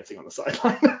start dancing on the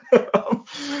sideline.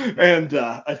 And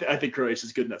I think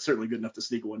Croatia's good enough, certainly good enough to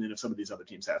sneak one in if some of these other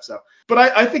teams have. So, but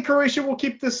I think Croatia will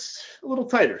keep this a little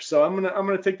tighter. So I'm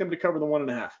gonna take them to cover the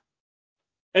 1.5.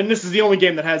 And this is the only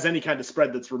game that has any kind of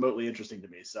spread that's remotely interesting to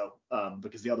me. So,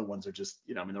 because the other ones are just,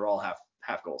 they're all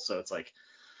half goals. So it's like,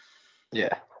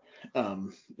 yeah.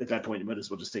 At that point, you might as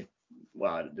well just take.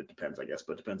 Well, it depends, I guess,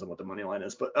 but it depends on what the money line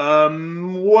is. But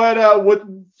what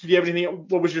do you have anything?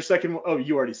 What was your second one? Oh,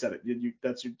 you already said it. You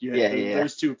had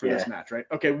those two for this match, right?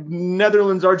 Okay,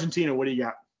 Netherlands, Argentina. What do you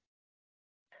got?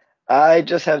 I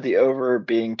just have the over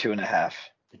being 2.5.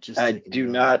 I do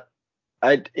not.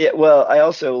 Well, I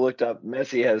also looked up.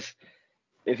 Messi has,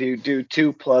 if you do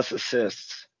 2+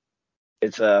 assists,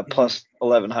 it's a plus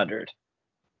 1,100.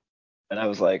 And I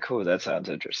was like, "Oh, that sounds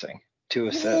interesting." 2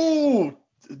 assists. Ooh,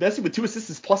 Messi with 2 assists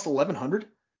is plus 1,100.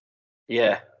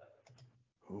 Yeah.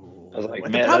 Ooh. I was like, The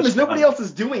man, problem that's is nobody fun. else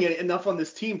is doing it enough on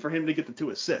this team for him to get the 2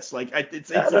 assists. Like, it's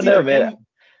I don't either know, man. him.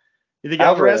 You think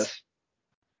Alvarez?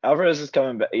 Alvarez is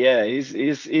coming back. Yeah,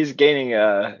 he's gaining.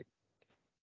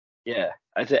 Yeah,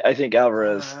 I think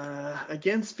Alvarez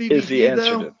Against is the VVD answer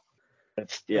though. to.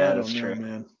 That's That's true.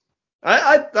 man.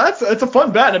 It's a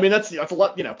fun bet. I mean, that's a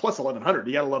lot. Plus 1,100.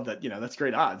 You gotta love that. That's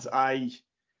great odds. We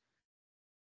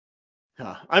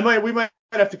might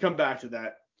have to come back to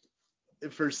that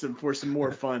for some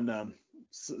more fun,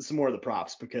 some more of the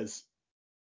props, because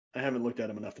I haven't looked at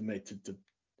them enough to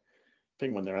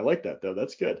ping one there. I like that though.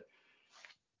 That's good.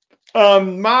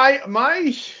 I'm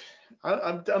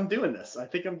doing this. I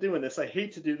think I'm doing this. I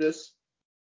hate to do this,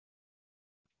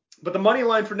 but the money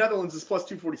line for Netherlands is plus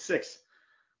 246.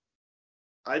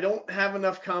 I don't have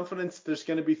enough confidence there's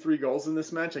going to be 3 goals in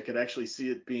this match. I could actually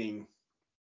see it being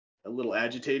a little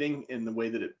agitating in the way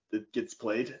that it gets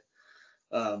played.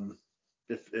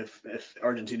 If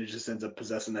Argentina just ends up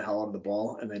possessing the hell out of the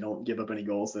ball and they don't give up any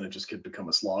goals, then it just could become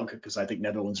a slog, because I think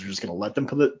Netherlands are just going to let them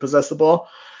possess the ball.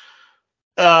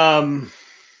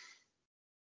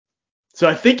 So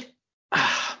I think,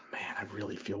 man, I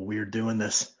really feel weird doing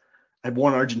this. I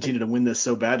want Argentina to win this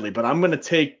so badly, but I'm going to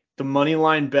take the money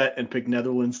line bet and pick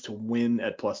Netherlands to win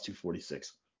at plus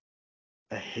 246.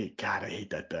 I hate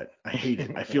that bet. I hate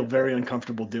it. I feel very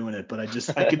uncomfortable doing it, but I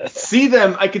could see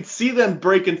them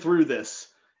breaking through this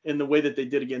in the way that they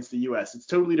did against the US. It's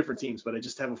totally different teams, but I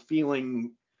just have a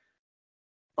feeling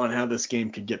on how this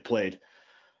game could get played.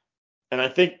 And I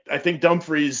think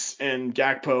Dumfries and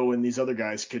Gakpo and these other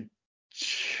guys could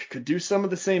do some of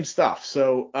the same stuff.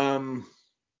 So,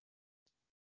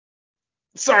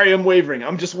 sorry, I'm wavering.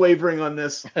 I'm just wavering on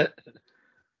this.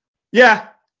 Yeah,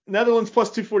 Netherlands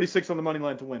plus 246 on the money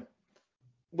line to win.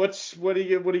 What do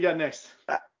you got next?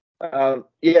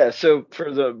 So for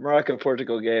the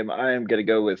Morocco-Portugal game, I am gonna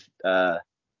go with. I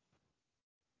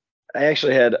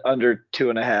actually had under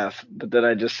 2.5, but then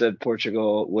I just said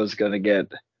Portugal was gonna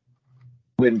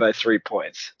win by 3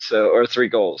 points, or 3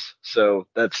 goals. So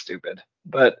that's stupid.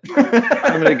 But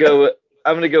I'm gonna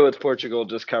go with Portugal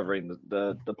just covering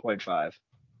the 0.5.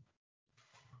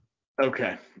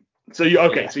 Okay. So you're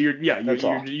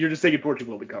just taking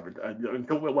Portugal to cover.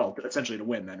 Well, essentially to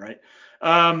win then, right?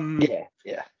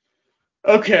 Yeah.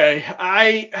 Okay.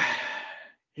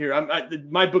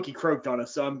 My bookie croaked on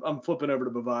us, so I'm flipping over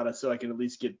to Bovada so I can at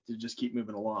least get to just keep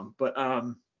moving along. But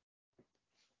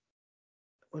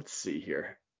let's see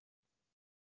here.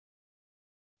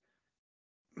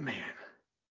 Man,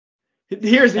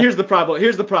 here's the problem.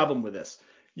 Here's the problem with this.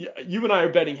 You and I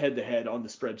are betting head to head on the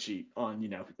spreadsheet on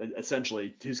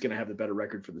essentially who's going to have the better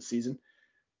record for the season.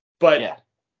 But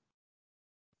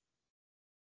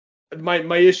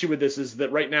my issue with this is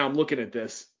that right now I'm looking at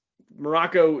this.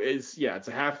 Morocco is it's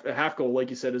a half goal, like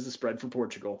you said, is a spread for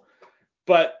Portugal.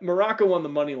 But Morocco on the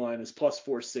money line is plus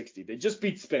 460. They just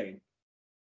beat Spain.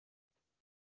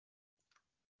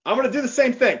 I'm going to do the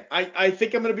same thing. I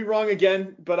think I'm going to be wrong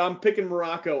again, but I'm picking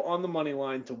Morocco on the money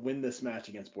line to win this match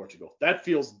against Portugal. That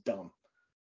feels dumb.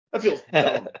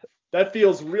 That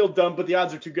feels real dumb, but the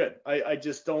odds are too good. I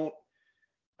just don't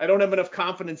have enough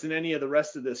confidence in any of the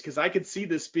rest of this, because I could see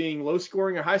this being low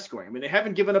scoring or high scoring. I mean, they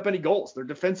haven't given up any goals. They're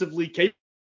defensively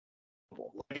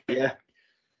capable. Yeah.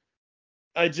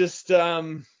 I just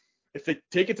if they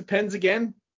take it to pens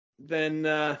again, then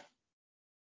I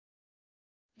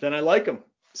like them.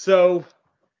 So,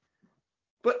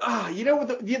 but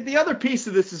the other piece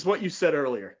of this is what you said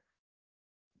earlier.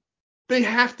 They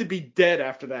have to be dead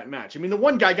after that match. I mean, the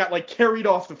one guy got carried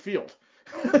off the field.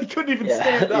 He couldn't even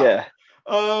stand up. Yeah.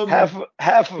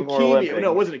 Half of them were limping.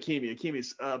 No, it wasn't Akimi.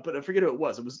 Akimi's, but I forget who it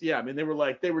was. It was, I mean,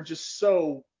 they were just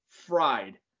so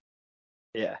fried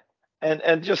Yeah.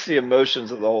 And just the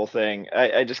emotions of the whole thing.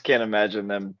 I just can't imagine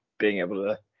them being able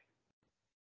to.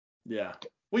 Yeah.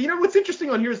 Well, what's interesting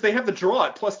on here is they have the draw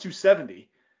at plus 270.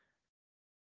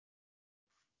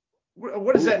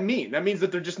 What does Ooh, that mean? That means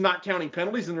that they're just not counting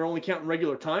penalties and they're only counting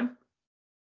regular time?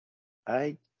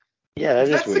 yeah, that If is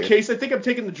that's the weird. case, I think I'm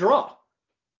taking the draw.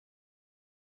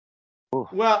 Ooh.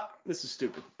 Well, this is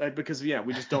stupid because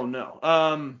we just don't know.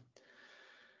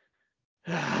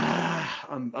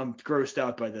 I'm grossed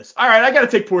out by this. All right, I got to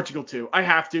take Portugal too. I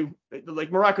have to.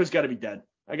 Like Morocco's got to be dead.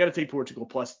 I got to take Portugal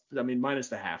plus. I mean minus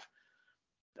the half.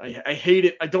 I hate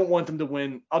it. I don't want them to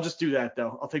win. I'll just do that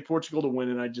though. I'll take Portugal to win,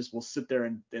 and I just will sit there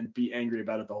and be angry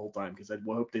about it the whole time because I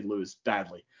will hope they lose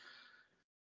badly.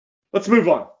 Let's move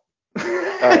on.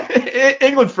 right.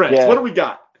 England, France. What Yeah. do we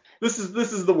got? This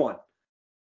is the one.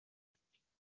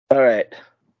 All right.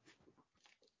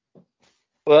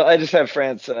 Well, I just have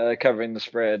France covering the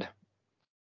spread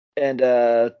and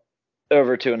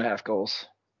over 2.5 goals.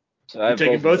 So I You're have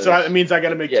taking both of both, so it those. means I got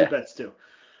to make two Yeah. bets too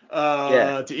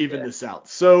Yeah. to even Yeah. this out.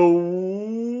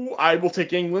 So I will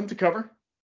take England to cover.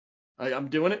 I'm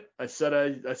doing it. I said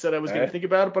I was All going to right. think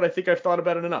about it, but I think I've thought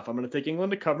about it enough. I'm going to take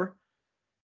England to cover.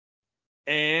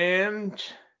 And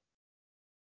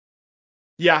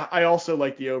yeah, I also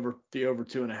like the over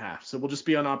 2.5. So we'll just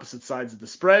be on opposite sides of the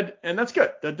spread, and that's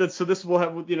good. So this will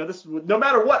have this no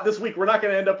matter what this week we're not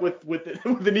going to end up with with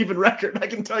an even record. I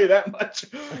can tell you that much.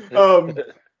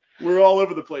 We're all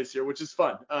over the place here, which is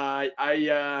fun. But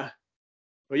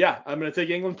yeah, I'm going to take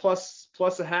England plus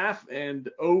a half and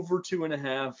over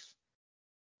 2.5.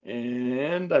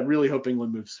 And I really hope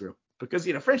England moves through because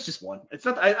France just won. It's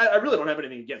not. I really don't have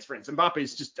anything against France. Mbappe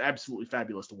is just absolutely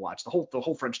fabulous to watch. The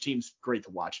whole French team's great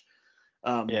to watch.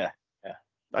 Um, Yeah. Yeah.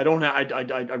 I don't have. I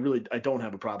really don't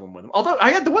have a problem with him. Although I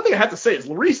had the one thing I have to say is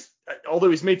Lloris, although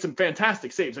he's made some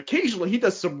fantastic saves, occasionally he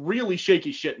does some really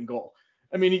shaky shit in goal.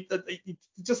 I mean, he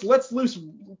just lets loose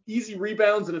easy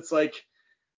rebounds, and it's like.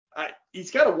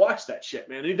 He's got to watch that shit,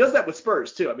 man. And he does that with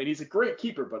Spurs too. I mean, he's a great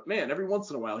keeper, but man, every once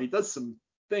in a while he does some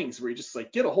things where you just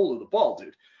like get a hold of the ball,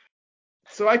 dude.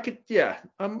 So I could, yeah,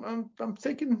 I'm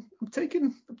taking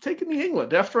the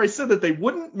England after I said that they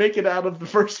wouldn't make it out of the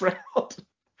first round.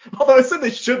 Although I said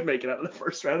they should make it out of the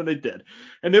first round, and they did,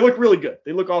 and they look really good.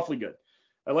 They look awfully good.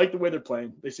 I like the way they're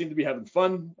playing. They seem to be having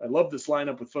fun. I love this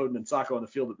lineup with Foden and Saka on the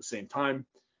field at the same time.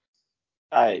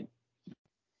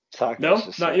 Saka is No,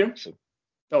 just not so you. awesome.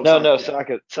 Oh, No, Saka,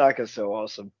 no, yeah, Saka's so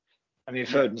awesome. I mean,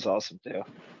 yeah. Foden's awesome too.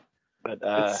 But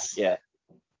It's yeah.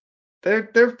 they're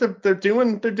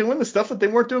doing the stuff that they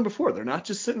weren't doing before. They're not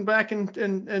just sitting back and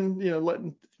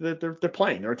letting they're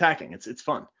playing. They're attacking. It's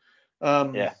fun.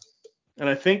 Yeah. And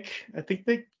I think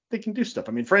they can do stuff.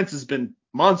 I mean, France has been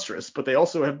monstrous, but they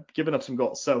also have given up some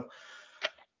goals. So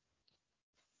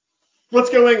let's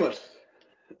go England.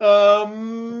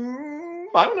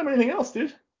 I don't have anything else,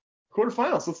 dude.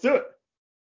 Quarterfinals. Let's do it.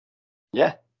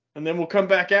 Yeah. And then we'll come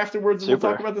back afterwards and we'll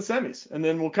talk Super. about the semis. And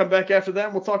then we'll come back after that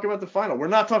and we'll talk about the final. We're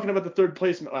not talking about the third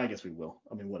place. Well, I guess we will.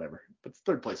 I mean, whatever. But it's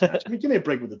third place match. I mean, give me a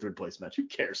break with the third place match. Who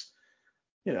cares?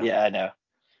 Yeah, I know.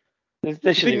 They You shouldn't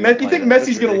think even be You playing think it. That's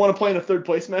Messi's gonna want to ridiculous. play in a third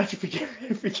place match if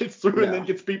he gets through and then No.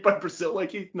 gets beat by Brazil?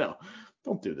 No,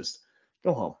 don't do this.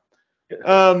 Go home.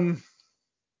 Um,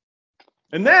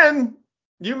 and then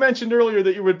you mentioned earlier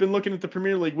that you had been looking at the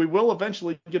Premier League. We will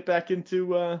eventually get back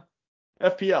into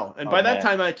FPL, and Oh by that man.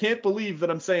 time, I can't believe that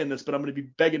I'm saying this, but I'm going to be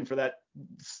begging for that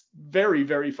very,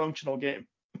 very functional game.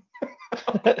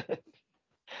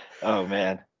 Oh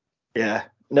man. Yeah.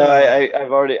 No, Uh,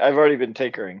 I've already been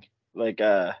tinkering. Like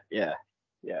yeah. Yeah.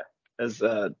 As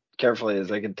carefully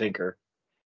as I can tinker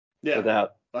yeah,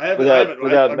 without I really messing haven't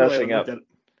looked up. at it.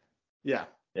 Yeah.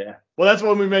 Yeah. Well, that's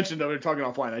what we mentioned. We were talking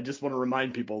offline. I just want to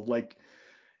remind people, like,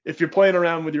 if you're playing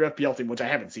around with your FPL team, which I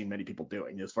haven't seen many people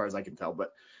doing, as far as I can tell,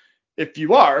 but if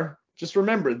you are, just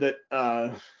remember that,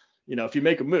 if you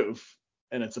make a move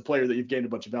and it's a player that you've gained a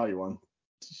bunch of value on,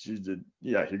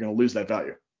 you're going to lose that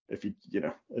value. If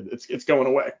it's going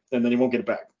away, and then you won't get it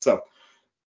back. So,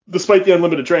 despite the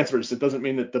unlimited transfers, it doesn't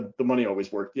mean that the money always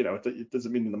worked. It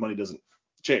doesn't mean that the money doesn't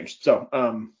change. So,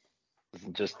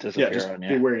 Doesn't just yeah, disappear just on be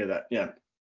you. wary of that. Yeah.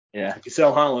 Yeah. If you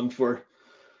sell Holland for,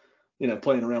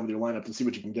 playing around with your lineup to see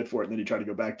what you can get for it, and then you try to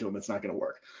go back to him, it's not going to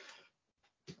work.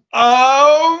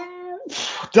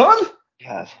 Done.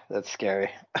 God, that's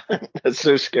scary. That's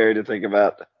so scary to think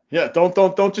about. Yeah, don't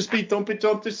just be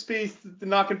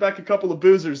knocking back a couple of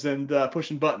boozers and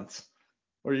pushing buttons,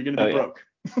 or you're going to Oh be yeah. broke.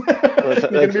 That's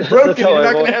You're going to be that's broke, and how you're I've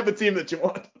not going to always, have the team that you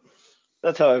want.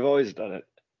 that's how I've always done it.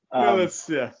 Yeah, that's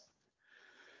yeah.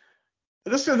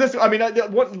 This I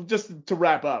mean, just to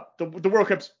wrap up, the World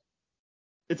Cup's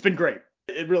it's been great.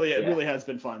 It really has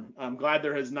been fun. I'm glad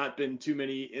there has not been too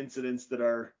many incidents that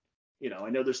are, I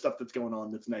know there's stuff that's going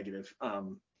on that's negative.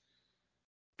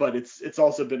 But it's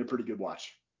also been a pretty good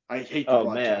watch. I hate the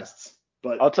broadcasts,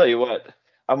 but I'll tell you what.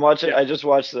 I'm watching. Yeah. I just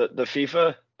watched the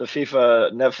FIFA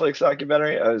Netflix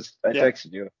documentary. I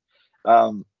texted you.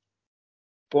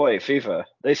 Boy, FIFA,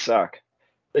 they suck.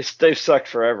 They've sucked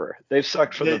forever. They've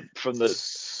sucked from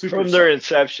their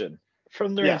inception.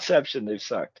 From their inception, they've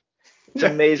sucked. It's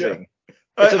amazing.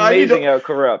 It's amazing how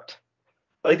corrupt.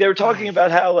 Like they were talking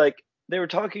about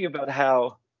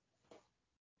how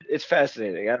it's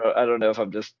fascinating. I don't know if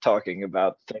I'm just talking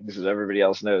about things that everybody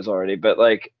else knows already, but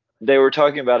like they were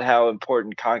talking about how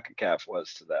important CONCACAF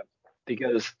was to them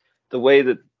because the way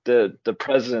that the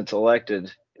president's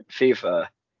elected in FIFA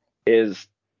is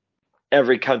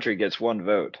every country gets one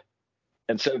vote.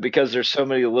 And so because there's so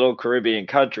many little Caribbean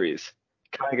countries,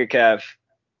 CONCACAF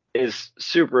is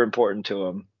super important to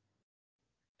them.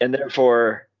 And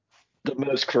therefore the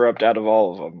most corrupt out of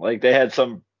all of them. Like they had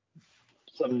some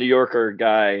New Yorker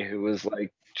guy who was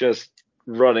like just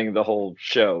running the whole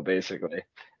show basically,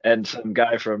 and some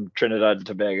guy from Trinidad and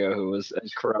Tobago who was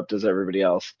as corrupt as everybody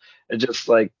else, and just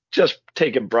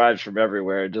taking bribes from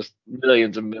everywhere, just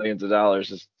millions and millions of dollars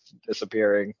just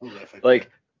disappearing,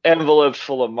 like envelopes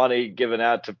full of money given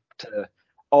out to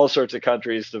all sorts of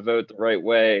countries to vote the right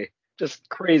way, just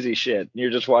crazy shit. And you're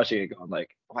just watching it going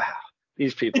like, wow,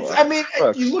 these people.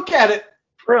 Crooks. You look at it.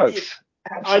 Crooks.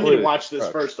 I need to watch this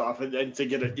first off and to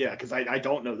get it, because I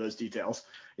don't know those details.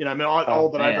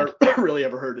 All that I've really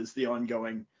ever heard is the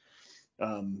ongoing,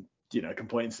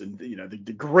 complaints and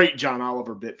the great John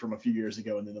Oliver bit from a few years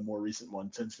ago, and then the more recent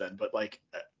one since then. But like,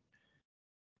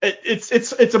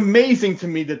 it's amazing to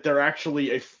me that they're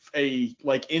actually a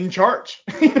like in charge.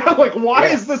 Like why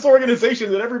is this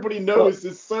organization that everybody knows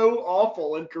is so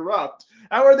awful and corrupt?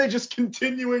 How are they just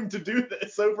continuing to do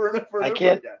this over and over and over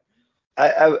again?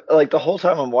 I like the whole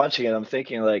time I'm watching it, I'm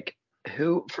thinking like,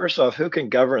 first off, who can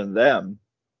govern them?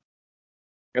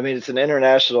 I mean, it's an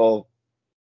international,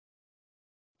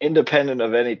 independent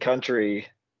of any country.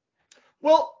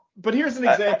 Well, but here's an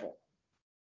example.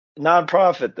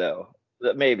 Nonprofit though,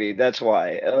 maybe that's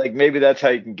why. Like maybe that's how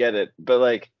you can get it. But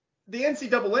like the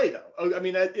NCAA though, I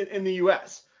mean, in the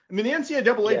U.S., I mean the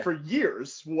NCAA for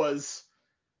years was,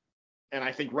 and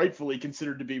I think rightfully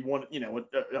considered to be one,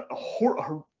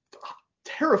 a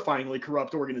terrifyingly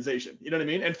corrupt organization. You know what I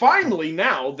mean? And finally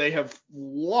now they have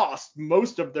lost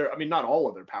most of their, I mean, not all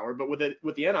of their power, but with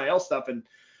the NIL stuff and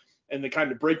the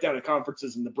kind of breakdown of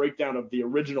conferences and the breakdown of the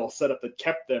original setup that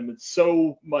kept them in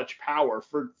so much power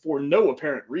for no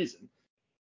apparent reason.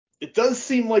 It does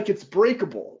seem like it's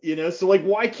breakable, So like,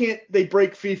 why can't they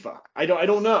break FIFA? I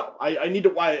don't know. I need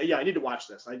to. I need to watch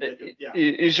this.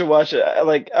 You should watch it.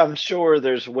 Like, I'm sure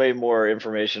there's way more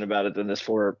information about it than this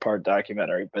 4-part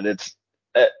documentary, but it's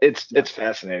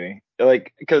fascinating.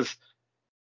 Like, because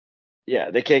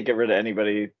they can't get rid of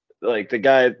anybody. Like the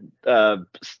guy,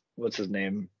 what's his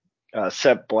name?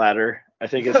 Sepp Blatter, I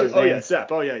think is his name. Oh yeah,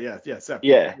 Sepp. Oh yeah, Sepp.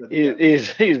 Yeah,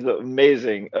 he's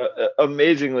amazing.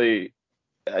 Amazingly,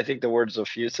 I think the word's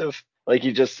effusive. Like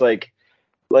you just like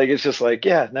it's just like,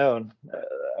 yeah, no.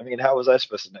 I mean, how was I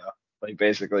supposed to know? Like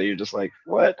basically, you're just like,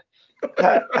 what?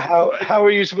 How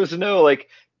are you supposed to know? Like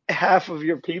half of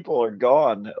your people are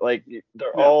gone. Like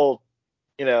they're all,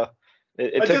 It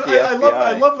took the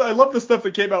FBI. I love the stuff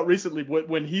that came out recently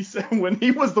when he said, when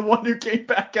he was the one who came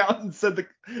back out and said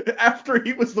after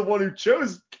he was the one who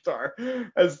chose Qatar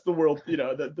as the world,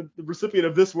 the recipient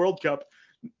of this World Cup,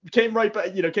 came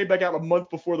back out a month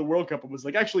before the World Cup and was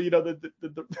like, actually,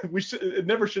 it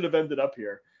never should have ended up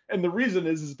here, and the reason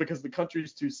is because the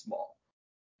country's too small.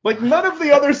 Like none of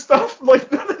the other stuff,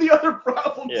 like none of the other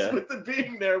problems with it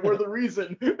being there were the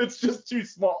reason. It's just too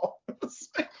small. It's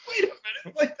like, wait a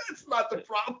minute, like that's not the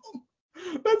problem.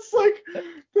 That's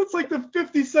like the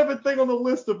 57th thing on the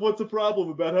list of what's a problem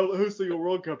about hosting a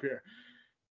World Cup here.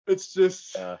 It's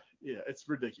just, it's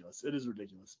ridiculous. It is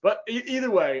ridiculous. But either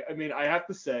way, I mean, I have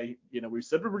to say, we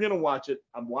said we were gonna watch it.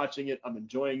 I'm watching it. I'm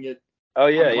enjoying it. Oh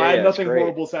yeah, I'm glad nothing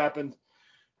horrible's happened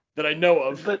that I know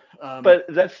of. But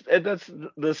that's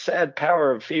the sad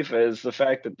power of FIFA is the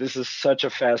fact that this is such a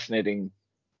fascinating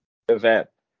event.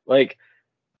 Like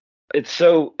it's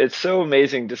so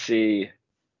amazing to see,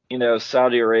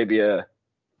 Saudi Arabia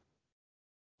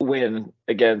win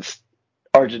against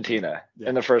Argentina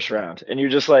in the first round, and you're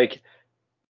just like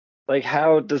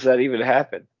how does that even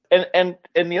happen? And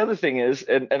the other thing is,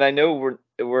 and I know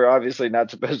we're obviously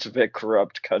not supposed to pick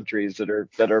corrupt countries that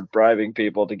are bribing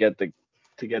people to get the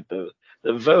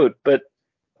vote, but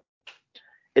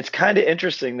it's kind of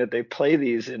interesting that they play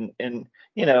these in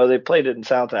They played it in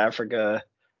South Africa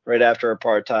right after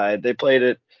apartheid. They played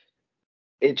it.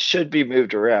 It should be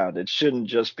moved around. It shouldn't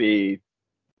just be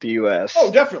the U.S.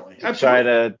 Oh, definitely, to absolutely.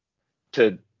 China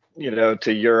to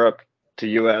to Europe to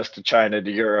U.S. to China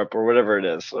to Europe or whatever it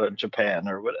is, or Japan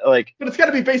or what like. But it's got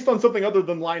to be based on something other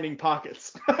than lining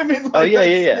pockets. I mean, Oh like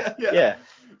yeah.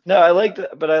 No, I like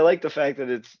the fact that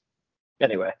it's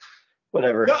anyway.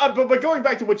 Whatever. No, but going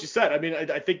back to what you said, I mean,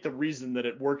 I think the reason that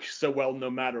it works so well no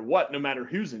matter what, no matter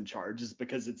who's in charge, is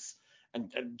because it's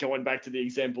and going back to the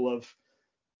example of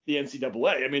the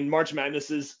NCAA. I mean, March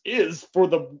Madness is for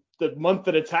the month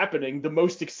that it's happening the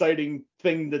most exciting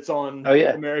thing that's on Oh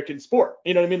yeah. American sport.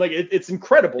 You know what I mean? Like it's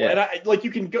incredible, Yeah. and I like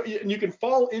you can go and you can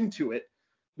fall into it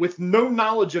with no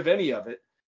knowledge of any of it,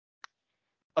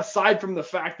 aside from the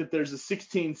fact that there's a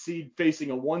 16 seed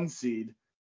facing a 1 seed.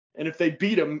 And if they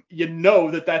beat them, you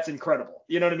know that that's incredible.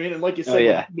 You know what I mean? And like you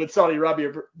said, with Saudi Arabia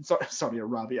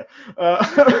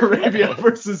Arabia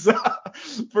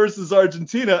versus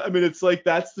Argentina, I mean, it's like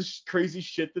that's the crazy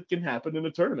shit that can happen in a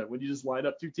tournament when you just line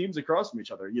up two teams across from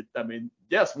each other. I mean,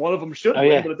 yes, one of them should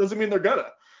win, but it doesn't mean they're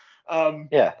gonna.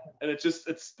 Yeah. And it's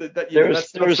that's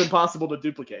been possible to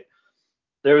duplicate.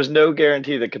 There was no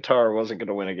guarantee that Qatar wasn't going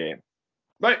to win a game.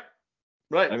 Right.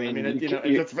 Right. I mean,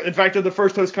 in fact, they're the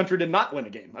first host country to not win a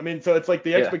game. I mean, so it's like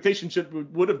the expectation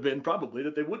would have been probably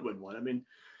that they would win one. I mean,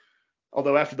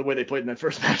 although after the way they played in that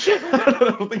first match, I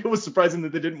don't think it was surprising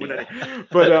that they didn't win any.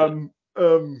 But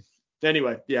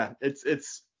anyway, yeah, it's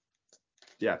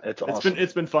awesome.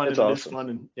 It's been fun. It's awesome. It is fun,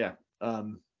 and yeah,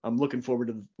 I'm looking forward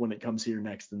to when it comes here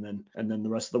next, and then the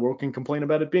rest of the world can complain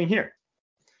about it being here.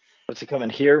 What's it coming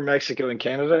here? Mexico and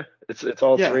Canada? It's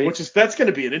all three. That's going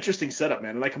to be an interesting setup,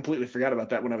 man. And I completely forgot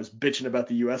about that when I was bitching about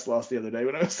the U.S. loss the other day.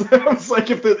 When I was like,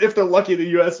 if they're lucky, the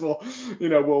U.S. will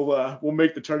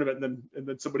make the tournament. And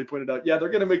then somebody pointed out, yeah, they're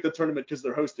going to make the tournament because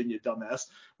they're hosting, you dumbass,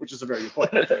 which is a very good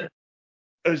point.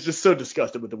 I was just so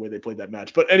disgusted with the way they played that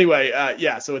match. But anyway,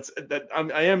 so it's that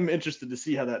I am interested to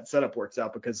see how that setup works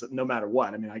out, because no matter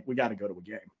what, I mean, we got to go to a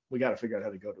game. We got to figure out how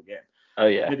to go to a game. Oh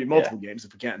yeah, maybe multiple games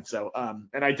if we can. So,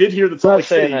 and I did hear that Salt Lake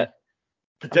City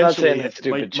potentially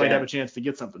might have a chance to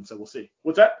get something. So we'll see.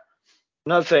 What's that?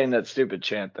 I'm not saying that stupid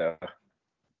chant though.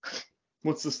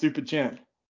 What's the stupid chant?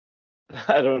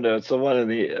 I don't know. It's the one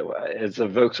it's a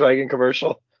Volkswagen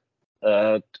commercial.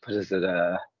 What is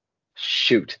it?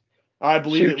 Shoot. I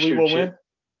believe that we will win.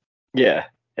 Yeah.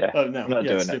 Oh no. I'm not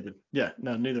doing stupid. it. Yeah.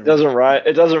 No, neither. It doesn't rhyme.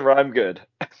 It doesn't rhyme good.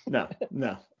 No.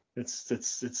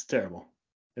 It's terrible.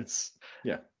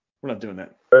 We're not doing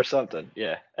that. Or something.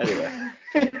 Yeah. Anyway.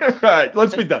 All right.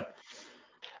 Let's be done.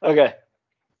 Okay.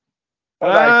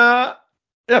 Bye.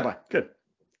 Yeah. Bye. Good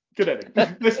editing.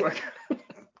 Nice work.